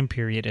a time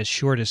period as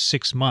short as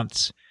 6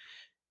 months.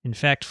 In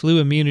fact, flu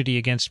immunity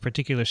against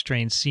particular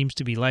strains seems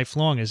to be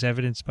lifelong, as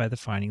evidenced by the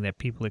finding that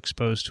people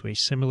exposed to a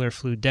similar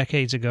flu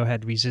decades ago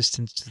had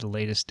resistance to the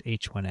latest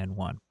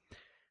H1N1.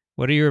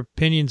 What are your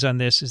opinions on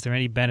this? Is there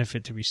any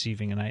benefit to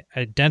receiving an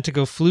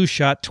identical flu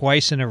shot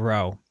twice in a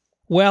row?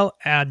 Well,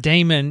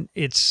 Damon,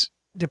 it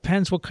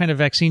depends what kind of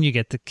vaccine you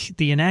get.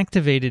 The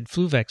inactivated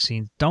flu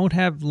vaccines don't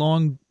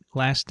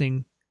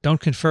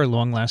confer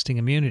long-lasting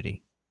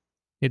immunity.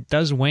 It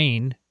does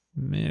wane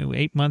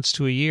 8 months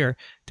to a year,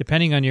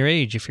 depending on your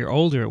age. If you're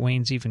older, it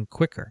wanes even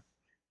quicker.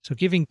 So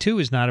giving 2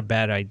 is not a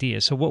bad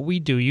idea. So what we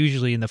do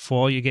usually in the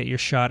fall, you get your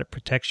shot. It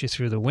protects you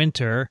through the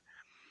winter.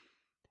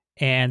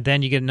 and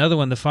then you get another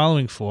one the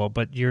following fall,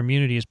 but your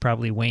immunity is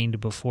probably waned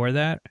before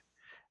that.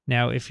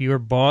 Now, if your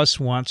boss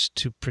wants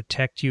to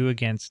protect you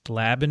against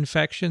lab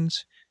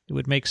infections, it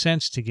would make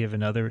sense to give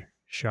another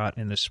shot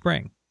in the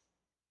spring.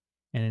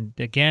 And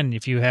again,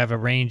 if you have a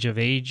range of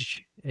ages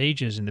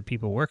in the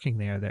people working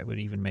there, that would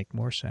even make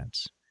more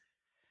sense.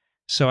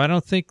 So I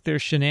don't think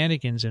there's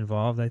shenanigans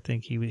involved. I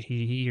think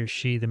he or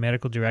she, the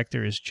medical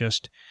director, is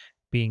just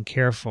being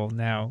careful.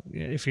 Now,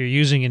 if you're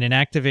using an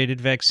inactivated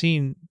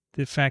vaccine,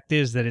 the fact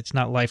is that it's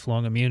not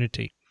lifelong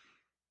immunity.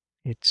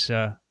 It's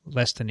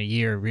less than a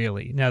year,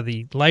 really. Now,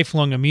 the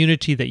lifelong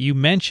immunity that you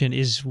mentioned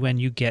is when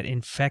you get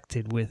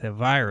infected with a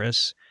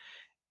virus.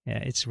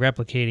 It's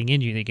replicating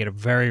in you. They get a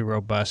very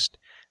robust,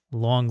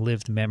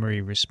 long-lived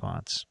memory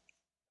response.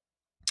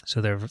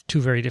 So they're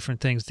two very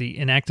different things. The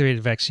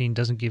inactivated vaccine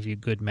doesn't give you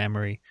good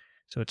memory,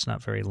 so it's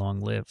not very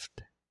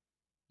long-lived.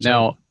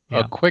 Now,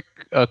 yeah.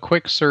 a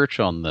quick search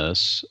on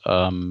this.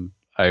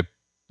 There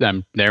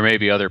may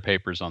be other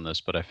papers on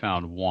this, but I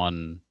found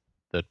one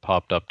that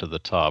popped up to the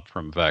top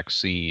from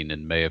Vaccine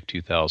in May of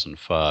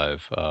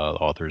 2005.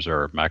 Authors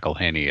are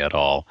McElhaney et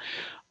al.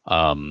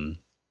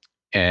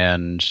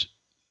 And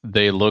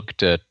they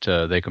looked at,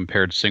 they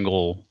compared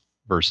single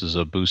versus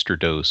a booster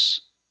dose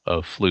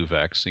of flu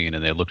vaccine,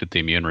 and they looked at the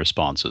immune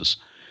responses.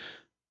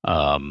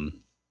 And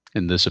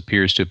this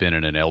appears to have been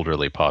in an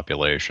elderly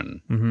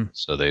population. Mm-hmm.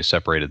 So they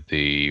separated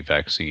the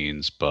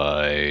vaccines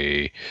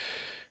by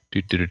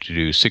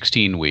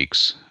 16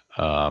 weeks.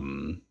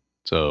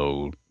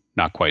 So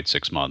not quite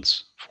 6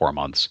 months, 4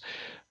 months.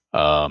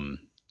 And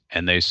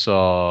they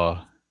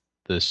saw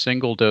the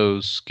single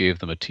dose gave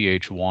them a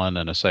Th1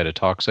 and a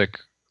cytotoxic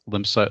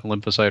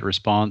lymphocyte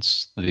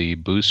response. The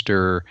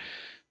booster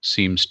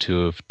seems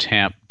to have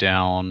tamped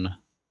down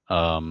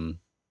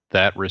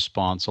that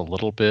response a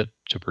little bit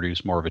to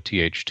produce more of a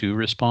Th2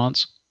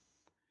 response.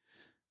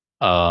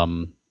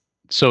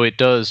 So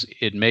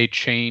it may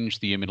change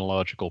the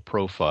immunological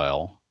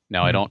profile.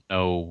 Now, I don't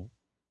know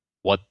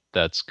what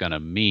that's going to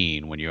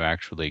mean when you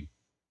actually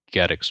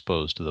get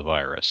exposed to the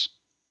virus.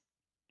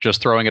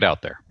 Just throwing it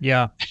out there.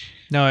 Yeah.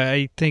 No,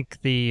 I think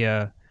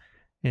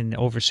in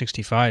over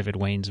 65, it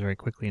wanes very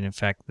quickly. And in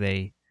fact,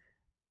 they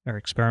are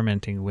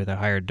experimenting with a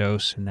higher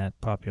dose in that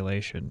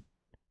population.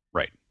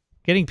 Right.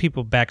 Getting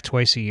people back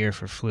twice a year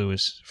for flu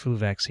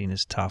vaccine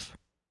is tough.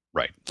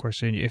 Right. Of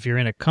course, if you're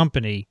in a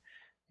company,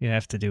 you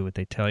have to do what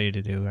they tell you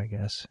to do, I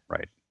guess.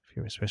 Right.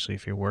 Especially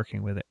if you're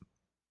working with it.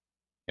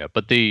 Yeah,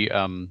 but the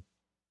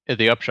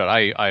upshot,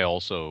 I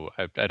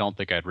don't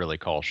think I'd really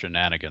call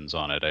shenanigans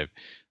on it.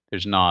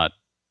 There's not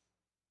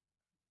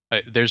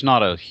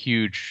a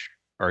huge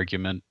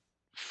argument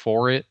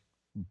for it,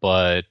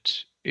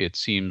 but it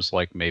seems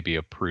like maybe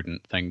a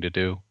prudent thing to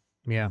do.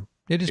 Yeah,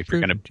 it is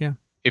prudent.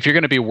 If you're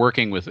going to be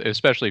working with,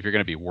 especially if you're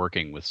going to be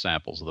working with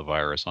samples of the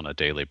virus on a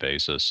daily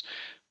basis,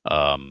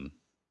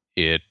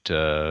 it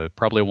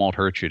probably won't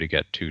hurt you to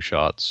get 2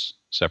 shots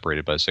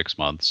separated by 6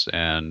 months,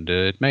 and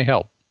it may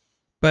help.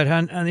 But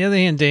on the other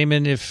hand,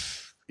 Damon,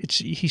 if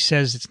he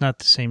says it's not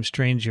the same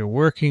strains you're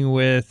working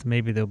with,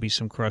 maybe there'll be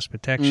some cross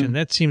protection.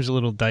 That seems a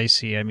little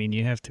dicey. I mean,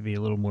 you have to be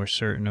a little more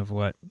certain of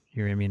what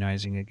you're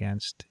immunizing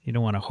against. You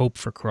don't want to hope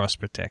for cross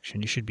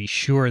protection. You should be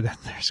sure that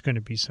there's going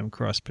to be some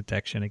cross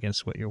protection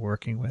against what you're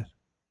working with.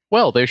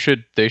 Well, they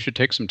should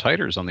take some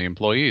titers on the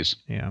employees.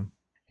 Yeah.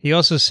 He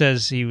also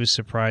says he was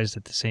surprised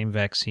at the same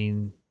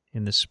vaccine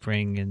in the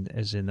spring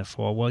as in the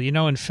fall. Well,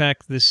 in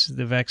fact,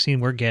 the vaccine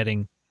we're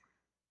getting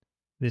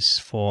this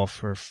fall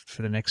for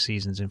the next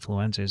season's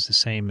influenza is the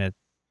same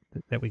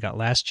that we got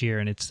last year,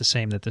 and it's the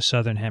same that the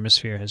Southern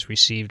Hemisphere has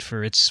received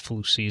for its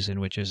flu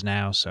season, which is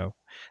now. So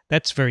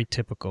that's very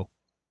typical.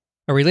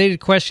 A related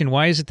question,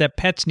 why is it that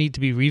pets need to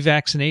be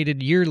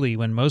revaccinated yearly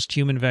when most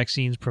human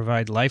vaccines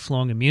provide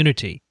lifelong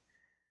immunity?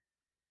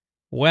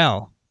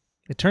 Well,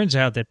 it turns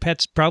out that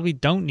pets probably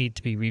don't need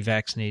to be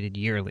revaccinated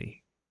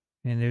yearly.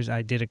 And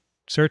I did a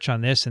search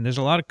on this, and there's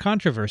a lot of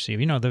controversy.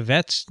 The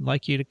vets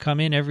like you to come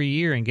in every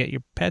year and get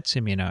your pets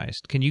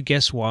immunized. Can you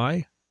guess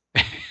why?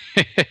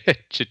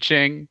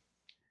 Cha-ching.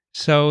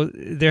 So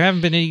there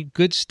haven't been any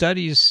good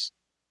studies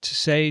to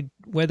say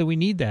whether we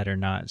need that or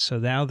not. So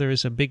now there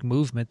is a big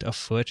movement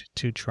afoot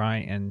to try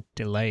and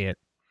delay it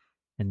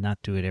and not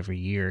do it every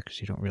year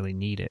because you don't really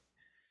need it.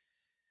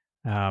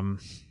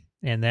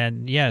 And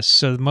then, yes,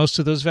 so most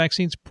of those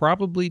vaccines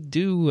probably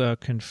do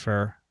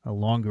confer a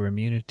longer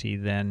immunity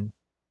than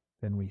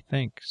we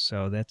think.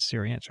 So that's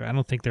your answer. I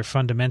don't think they're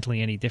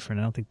fundamentally any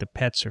different. I don't think the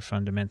pets are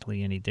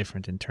fundamentally any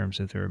different in terms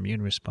of their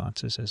immune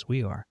responses as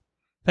we are.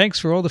 Thanks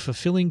for all the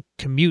fulfilling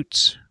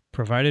commutes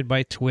provided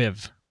by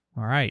TWiV.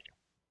 All right.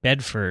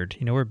 Bedford.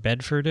 You know where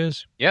Bedford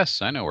is?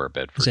 Yes, I know where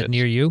Bedford is. Is that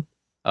near you?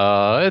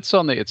 It's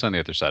on the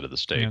other side of the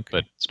state, okay.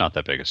 But it's not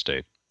that big a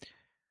state.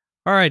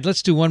 All right,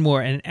 let's do one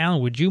more. And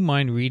Alan, would you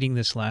mind reading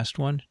this last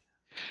one?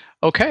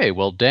 Okay,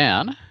 well,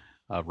 Dan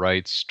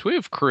writes,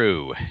 TWiV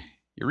crew,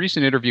 your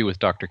recent interview with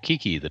Dr.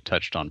 Kiki that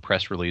touched on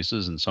press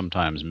releases and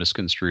sometimes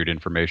misconstrued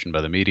information by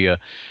the media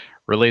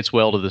relates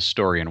well to this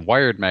story in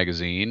Wired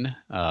magazine.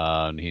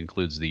 He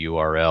includes the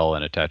URL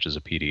and attaches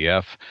a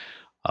PDF.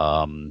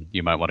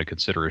 you might want to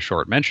consider a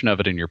short mention of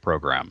it in your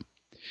program.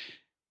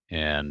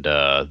 And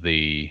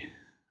the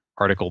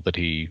article that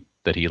he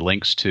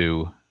links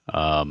to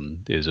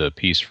is a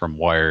piece from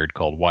Wired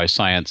called "Why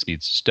Science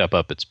Needs to Step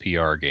Up Its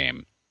PR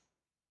Game."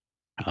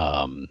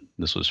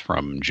 This was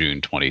from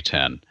June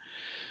 2010.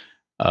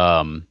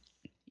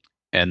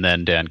 And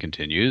then Dan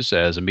continues,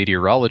 as a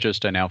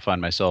meteorologist, I now find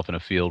myself in a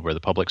field where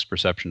the public's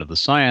perception of the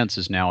science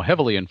is now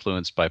heavily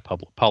influenced by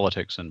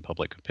politics and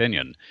public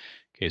opinion.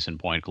 Case in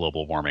point,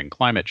 global warming,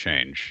 climate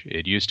change.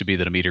 It used to be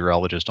that a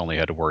meteorologist only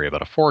had to worry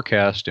about a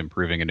forecast,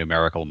 improving a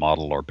numerical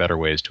model, or better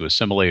ways to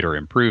assimilate or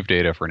improve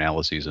data for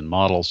analyses and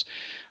models.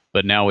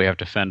 But now we have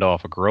to fend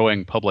off a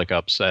growing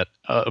upset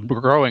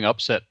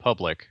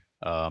public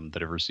that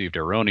have received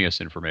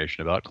erroneous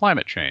information about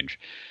climate change.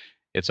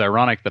 It's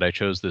ironic that I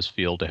chose this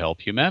field to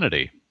help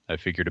humanity. I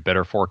figured a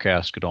better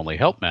forecast could only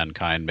help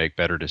mankind make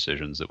better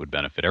decisions that would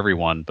benefit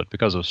everyone, but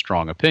because of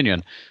strong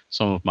opinion,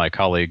 some of my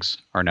colleagues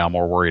are now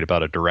more worried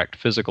about a direct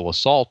physical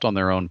assault on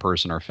their own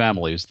person or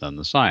families than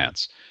the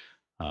science.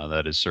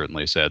 That is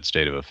certainly a sad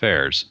state of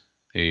affairs.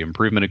 The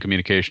improvement in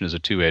communication is a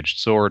two-edged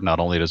sword.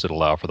 Not only does it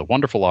allow for the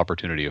wonderful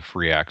opportunity of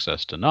free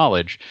access to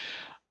knowledge,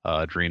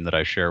 a dream that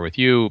I share with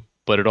you,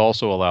 but it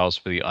also allows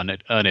for the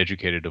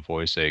uneducated to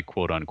voice a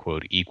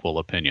quote-unquote equal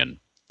opinion.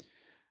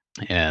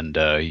 And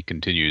he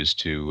continues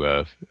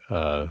to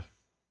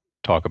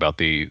talk about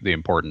the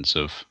importance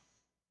of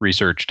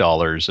research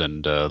dollars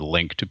and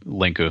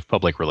link of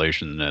public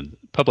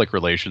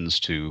relations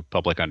to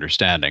public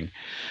understanding.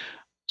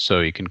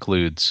 So he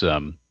concludes,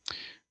 to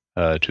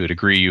a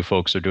degree, you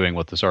folks are doing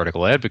what this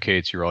article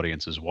advocates. Your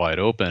audience is wide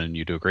open, and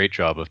you do a great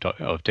job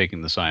of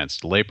taking the science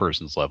to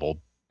layperson's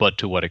level. But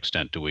to what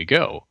extent do we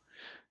go?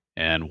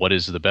 And what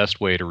is the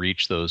best way to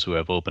reach those who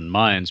have open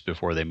minds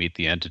before they meet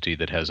the entity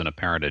that has an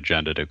apparent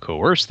agenda to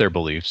coerce their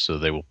beliefs so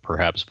they will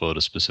perhaps vote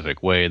a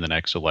specific way in the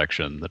next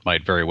election that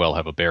might very well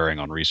have a bearing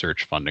on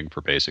research funding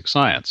for basic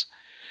science?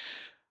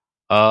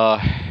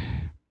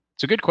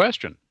 It's a good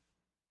question.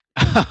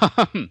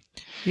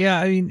 Yeah,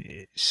 I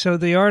mean, so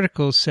the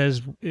article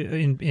says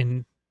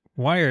in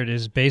Wired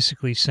is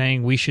basically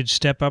saying we should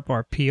step up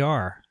our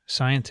PR,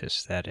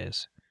 scientists, that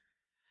is.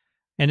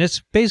 And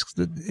it's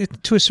basically,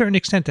 to a certain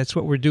extent, that's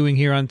what we're doing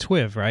here on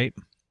TWiV, right?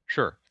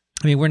 Sure.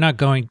 I mean, we're not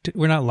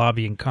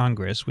lobbying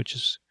Congress, which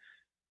is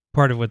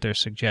part of what they're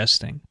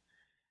suggesting.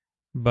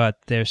 But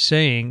they're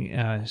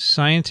saying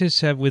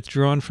scientists have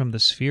withdrawn from the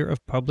sphere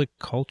of public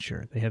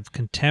culture. They have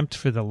contempt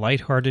for the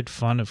lighthearted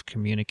fun of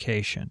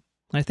communication.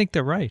 I think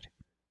they're right.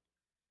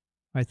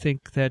 I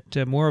think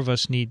that more of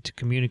us need to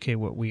communicate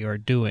what we are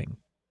doing.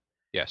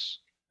 Yes.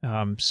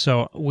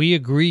 So we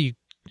agree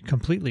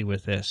completely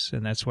with this,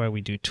 and that's why we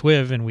do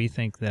TWiV, and we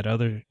think that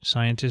other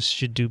scientists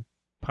should do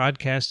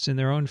podcasts in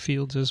their own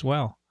fields as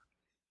well.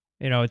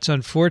 You know, it's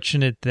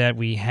unfortunate that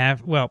we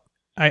have, well,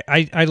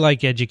 I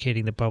like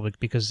educating the public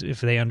because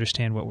if they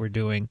understand what we're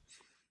doing,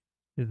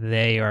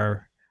 they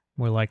are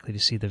more likely to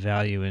see the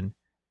value in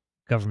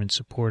government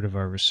support of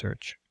our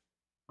research.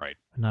 Right.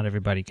 Not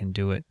everybody can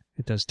do it.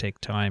 It does take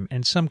time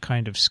and some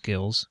kind of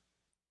skills,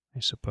 I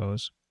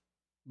suppose.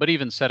 But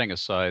even setting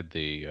aside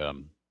the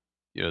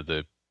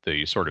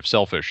sort of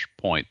selfish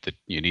point that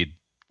you need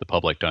the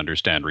public to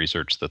understand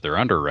research that they're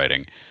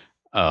underwriting,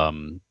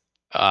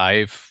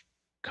 I've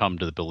come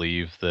to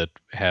believe that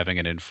having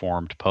an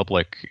informed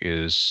public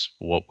is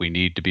what we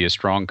need to be a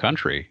strong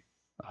country.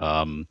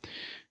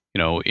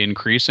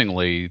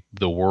 Increasingly,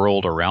 the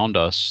world around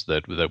us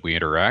that we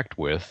interact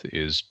with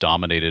is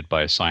dominated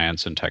by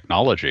science and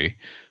technology.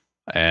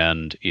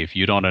 And if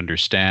you don't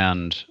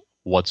understand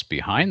what's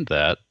behind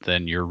that,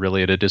 then you're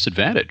really at a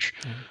disadvantage.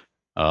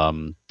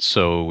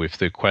 So if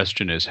the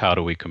question is how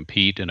do we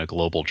compete in a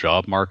global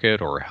job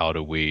market, or how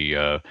do we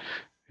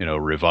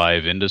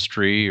revive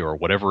industry, or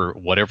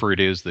whatever it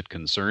is that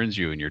concerns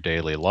you in your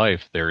daily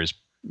life, there is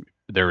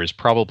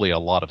probably a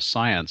lot of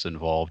science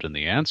involved in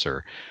the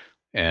answer.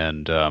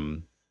 And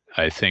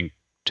I think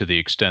to the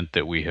extent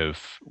that we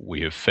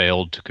have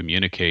failed to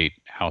communicate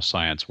how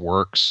science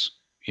works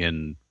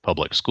in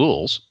public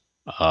schools,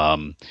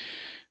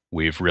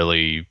 we've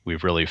really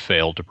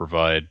failed to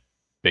provide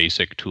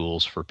basic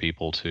tools for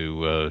people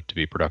to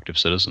be productive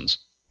citizens.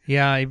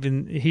 Yeah,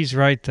 he's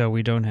right though.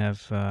 We don't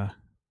have a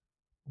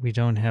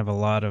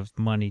lot of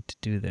money to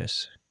do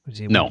this.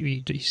 No.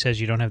 He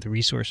says you don't have the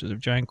resources of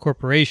giant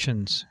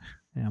corporations.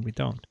 Yeah, we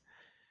don't.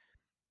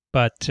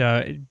 But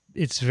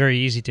it's very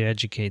easy to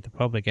educate the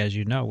public, as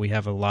you know. We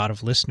have a lot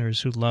of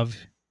listeners who love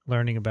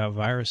learning about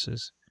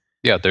viruses.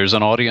 Yeah, there's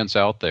an audience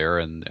out there,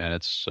 and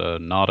it's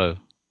not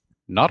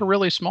a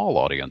really small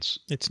audience.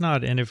 It's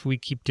not, and if we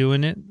keep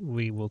doing it,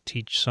 we will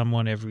teach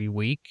someone every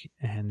week,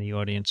 and the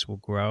audience will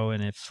grow.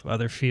 And if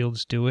other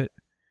fields do it,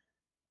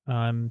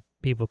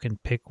 people can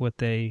pick what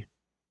they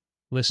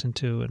listen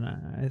to, and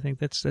I think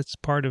that's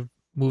part of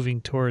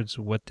moving towards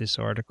what this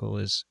article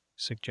is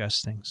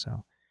suggesting.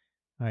 So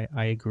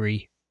I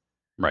agree.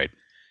 Right.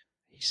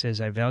 He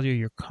says, I value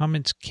your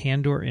comments,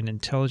 candor, and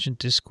intelligent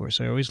discourse.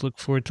 I always look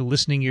forward to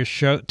listening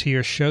to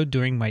your show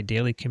during my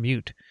daily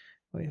commute.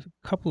 We have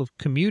a couple of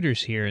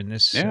commuters here in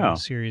this Yeah.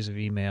 series of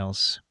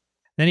emails.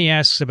 Then he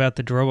asks about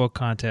the Drobo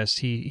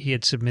contest. He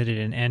had submitted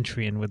an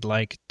entry and would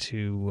like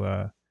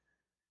to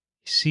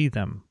see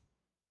them.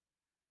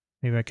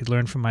 Maybe I could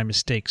learn from my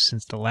mistakes,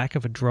 since the lack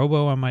of a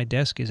Drobo on my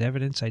desk is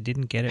evidence I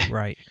didn't get it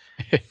right.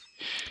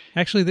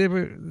 Actually, they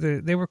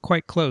were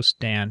quite close,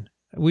 Dan.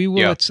 We will.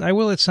 Yeah. I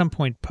will at some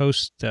point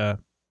post the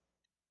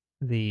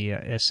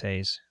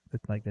essays,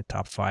 like the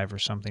top 5 or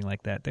something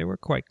like that. They were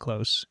quite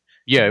close.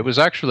 Yeah, it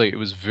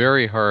was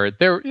very hard.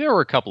 There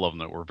were a couple of them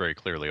that were very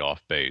clearly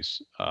off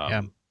base.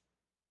 Yeah.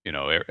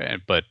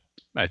 But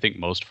I think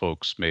most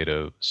folks made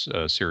a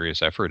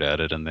serious effort at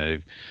it,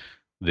 and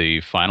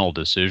the final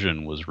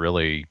decision was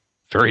really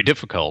very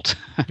difficult.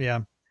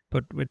 Yeah,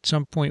 but at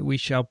some point we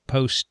shall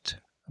post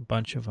a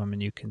bunch of them,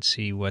 and you can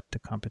see what the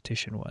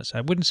competition was. I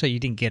wouldn't say you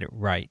didn't get it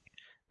right,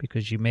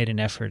 because you made an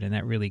effort, and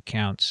that really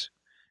counts.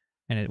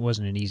 And it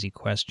wasn't an easy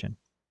question.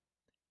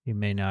 You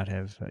may not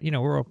have.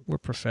 We're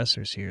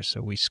professors here,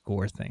 so we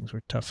score things.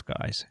 We're tough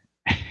guys.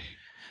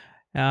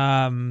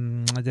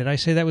 Did I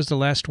say that was the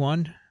last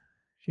one?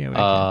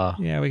 Yeah,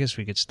 I guess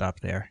we could stop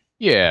there.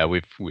 Yeah,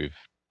 we've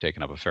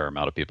taken up a fair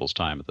amount of people's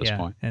time at this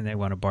point. And they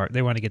want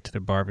to get to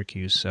their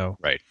barbecues. So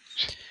right.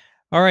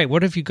 All right,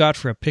 what have you got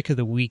for a pick of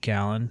the week,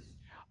 Alan?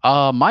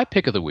 My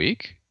pick of the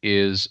week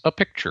is a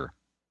picture.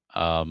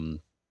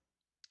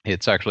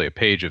 It's actually a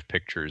page of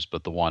pictures,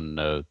 but the one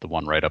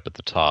right up at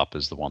the top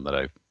is the one that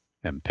I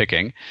am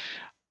picking.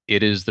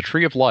 It is the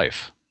Tree of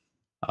Life.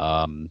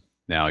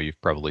 Now,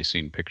 you've probably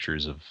seen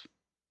pictures of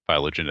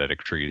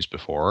phylogenetic trees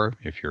before,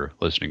 if you're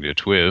listening to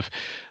TWiV,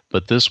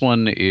 but this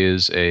one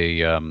is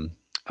a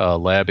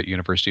lab at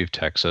University of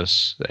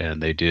Texas,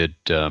 and they did.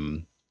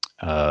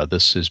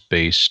 This is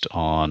based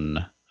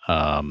on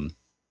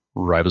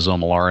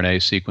ribosomal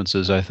RNA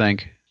sequences, I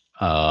think,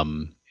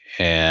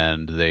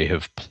 and they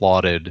have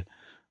plotted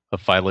a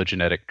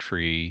phylogenetic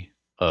tree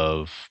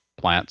of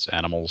plants,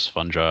 animals,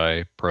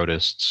 fungi,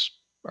 protists,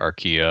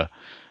 archaea,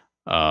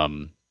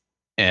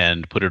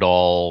 and put it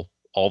all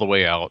the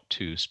way out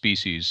to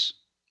species.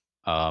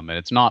 And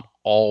it's not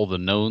all the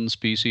known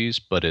species,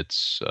 but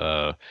it's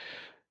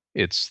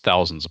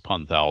thousands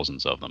upon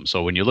thousands of them.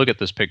 So when you look at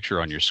this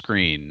picture on your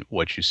screen,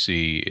 what you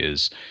see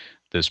is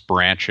this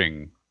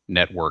branching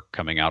network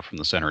coming out from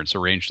the center. It's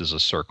arranged as a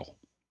circle.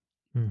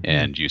 Mm-hmm.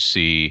 And you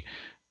see,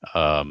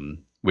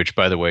 which,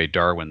 by the way,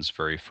 Darwin's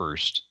very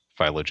first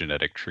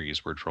phylogenetic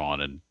trees were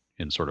drawn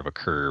in sort of a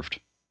curved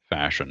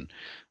fashion.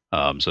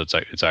 So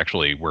it's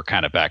actually, we're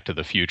kind of back to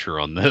the future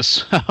on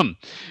this,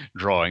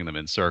 drawing them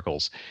in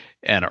circles.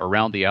 And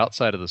around the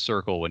outside of the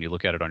circle, when you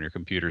look at it on your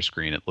computer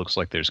screen, it looks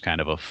like there's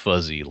kind of a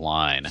fuzzy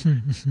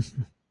line.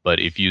 But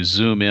if you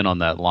zoom in on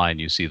that line,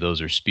 you see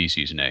those are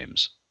species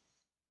names.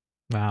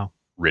 Wow.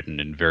 Written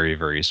in very,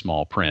 very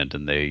small print.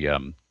 And they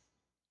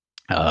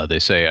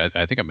say,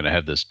 I think I'm going to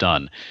have this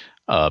done.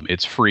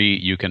 It's free.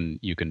 You can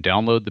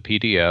download the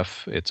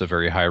PDF. It's a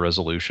very high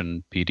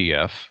resolution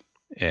PDF.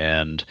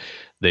 And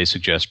they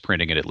suggest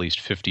printing it at least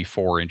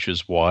 54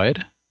 inches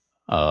wide,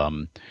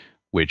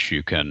 which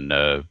you can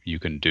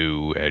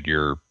do at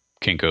your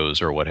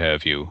Kinko's or what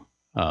have you.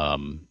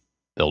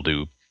 They'll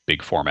do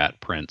big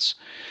format prints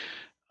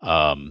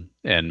and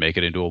make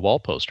it into a wall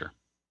poster.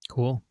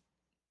 Cool.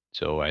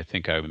 So I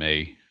think I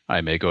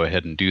may go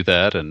ahead and do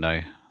that, and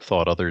I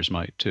thought others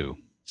might too.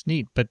 It's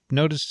neat, but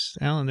notice,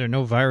 Alan, there are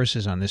no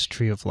viruses on this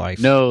Tree of Life.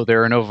 No,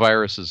 there are no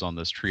viruses on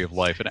this Tree of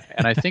Life,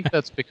 and I think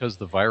that's because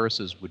the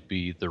viruses would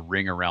be the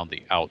ring around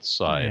the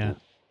outside,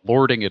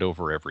 lording it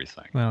over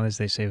everything. Well, as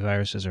they say,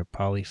 viruses are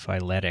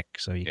polyphyletic,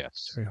 so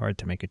it's very hard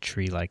to make a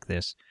tree like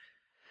this.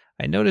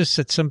 I noticed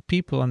that some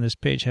people on this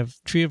page have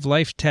Tree of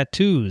Life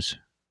tattoos.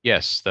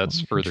 Yes, that's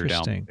further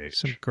down the page.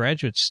 Some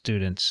graduate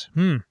students.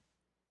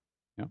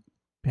 Yep.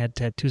 Had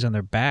tattoos on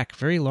their back,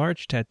 very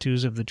large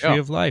tattoos of the Tree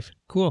of Life.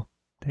 Cool.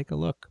 Take a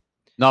look.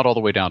 Not all the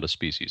way down to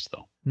species,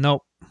 though.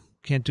 Nope.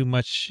 Can't do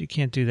much. You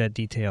can't do that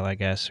detail, I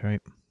guess, right?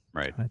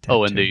 Right.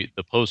 Oh, and the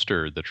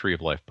poster, the Tree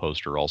of Life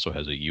poster, also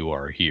has a "You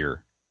Are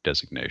Here"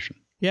 designation.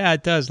 Yeah,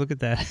 it does. Look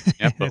at that.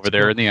 Yep, over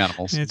there in the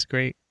animals. It's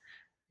great.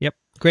 Yep,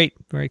 great.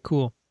 Very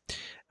cool.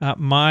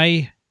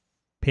 My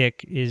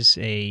pick is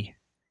a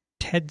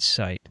TED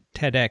site,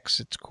 TEDx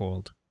it's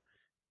called.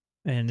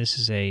 And this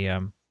is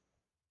a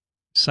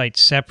site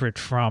separate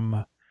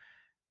from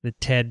the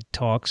TED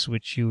Talks,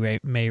 which you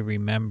may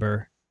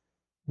remember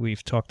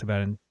we've talked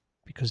about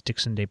because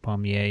Dixon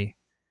Despommier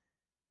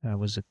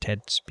was a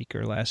TED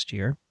speaker last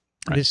year.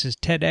 Right. This is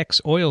TEDx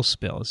Oil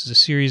Spill. This is a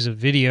series of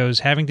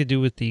videos having to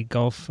do with the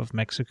Gulf of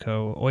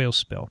Mexico oil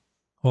spill,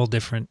 all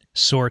different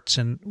sorts.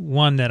 And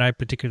one that I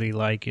particularly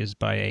like is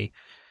by a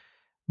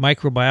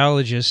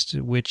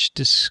microbiologist, which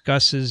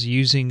discusses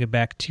using a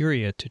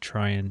bacteria to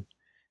try and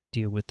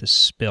deal with the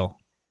spill.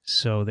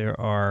 So there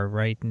are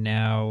right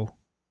now,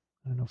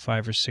 I don't know,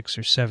 5 or 6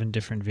 or 7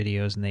 different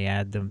videos, and they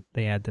add them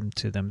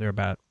to them. They're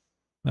about,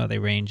 they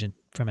range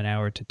from an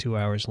hour to 2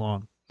 hours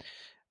long.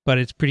 But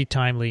it's pretty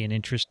timely and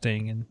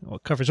interesting, and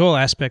it covers all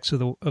aspects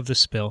of the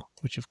spill,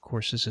 which of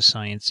course is a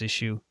science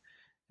issue,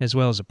 as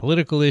well as a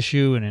political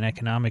issue and an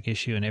economic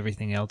issue and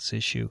everything else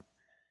issue.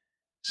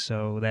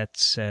 So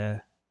that's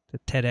the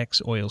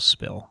TEDx oil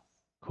spill.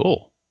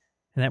 Cool.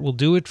 And that will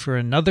do it for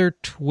another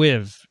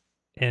TWiV.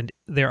 And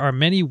there are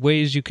many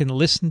ways you can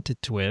listen to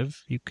TWiV.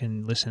 You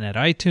can listen at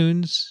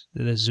iTunes,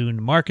 the Zune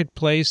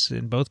Marketplace.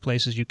 In both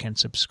places, you can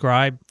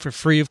subscribe for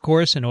free, of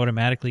course, and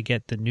automatically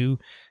get the new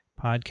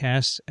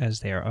podcasts as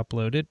they are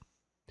uploaded.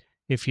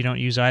 If you don't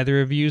use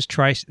either of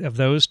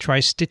those, try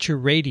Stitcher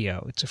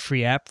Radio. It's a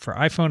free app for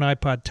iPhone,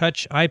 iPod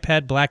Touch,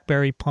 iPad,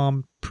 BlackBerry,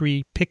 Palm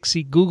Pre,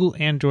 Pixie, Google,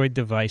 Android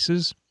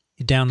devices.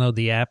 You download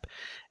the app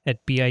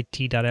at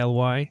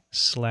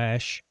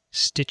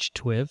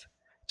bit.ly/StitchTWiV.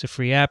 It's a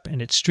free app,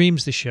 and it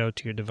streams the show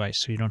to your device,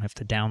 so you don't have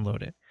to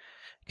download it.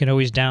 You can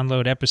always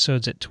download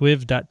episodes at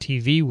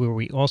twiv.tv, where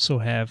we also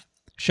have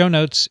show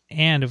notes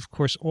and, of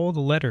course, all the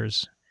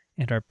letters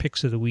and our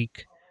picks of the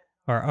week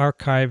are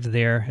archived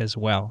there as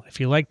well. If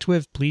you like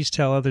TWiV, please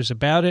tell others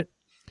about it.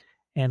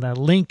 And a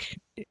link,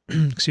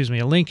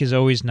 a link is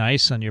always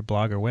nice on your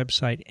blog or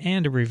website,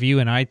 and a review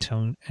in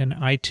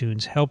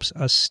iTunes helps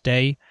us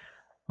stay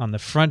on the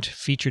front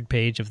featured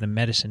page of the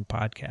Medicine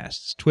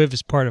Podcasts. TWiV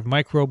is part of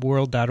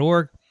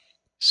microbeworld.org,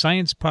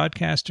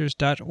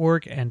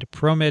 sciencepodcasters.org, and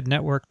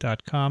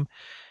promednetwork.com,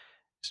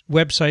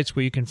 websites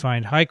where you can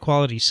find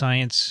high-quality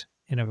science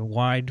in a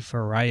wide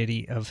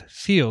variety of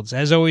fields.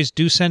 As always,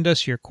 do send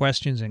us your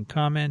questions and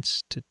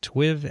comments to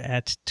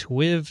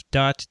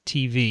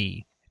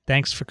twiv@twiv.tv.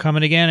 Thanks for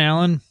coming again,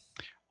 Alan.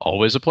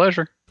 Always a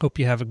pleasure. Hope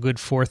you have a good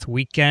 4th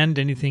weekend.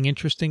 Anything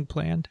interesting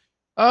planned?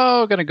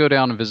 Oh, going to go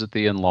down and visit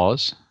the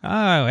in-laws.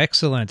 Oh,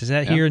 excellent. Is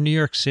that here in New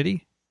York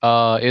City?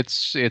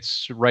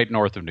 It's right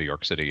north of New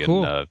York City.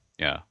 Cool. And,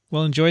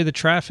 Well, enjoy the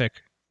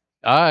traffic.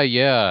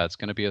 Yeah, it's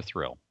going to be a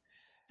thrill.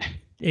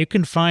 You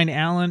can find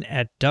Alan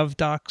at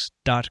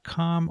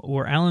dovedocs.com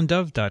or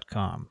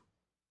alandove.com.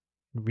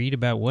 Read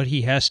about what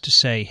he has to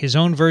say, his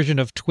own version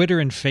of Twitter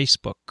and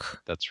Facebook.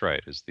 That's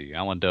right, is the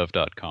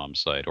alandove.com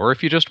site. Or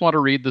if you just want to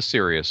read the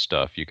serious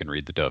stuff, you can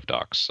read the Dove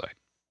Docs site.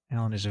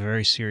 Alan is a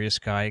very serious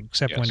guy,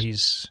 except when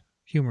he's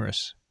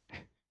humorous.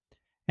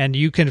 And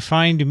you can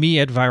find me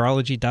at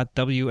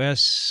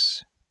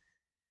virology.ws.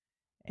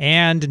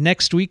 And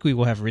next week we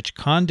will have Rich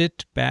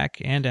Condit back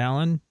and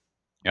Alan.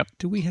 Yep.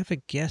 Do we have a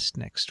guest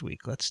next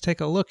week? Let's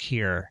take a look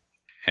here.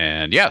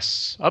 And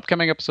yes,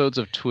 upcoming episodes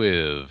of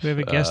TWiV. Do we have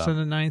a guest on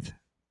the 9th?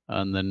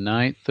 On the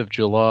 9th of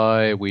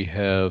July, we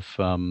have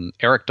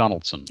Eric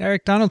Donaldson.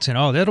 Eric Donaldson.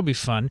 Oh, that'll be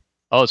fun.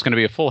 Oh, it's going to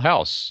be a full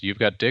house. You've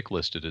got Dick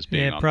listed as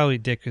being on. Probably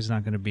Dick is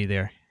not going to be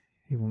there.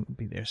 He won't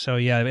be there. So,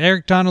 yeah,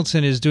 Eric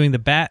Donaldson is doing the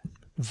BAT,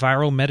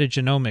 viral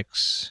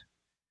metagenomics.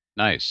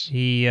 Nice.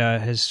 He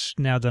has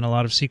now done a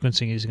lot of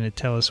sequencing. He's going to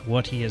tell us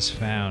what he has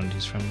found.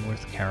 He's from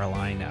North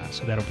Carolina,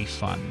 so that'll be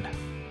fun.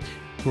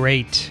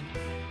 Great.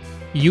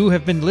 You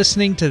have been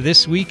listening to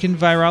This Week in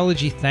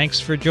Virology. Thanks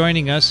for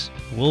joining us.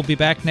 We'll be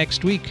back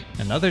next week.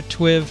 Another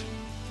TWiV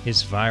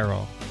is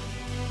viral.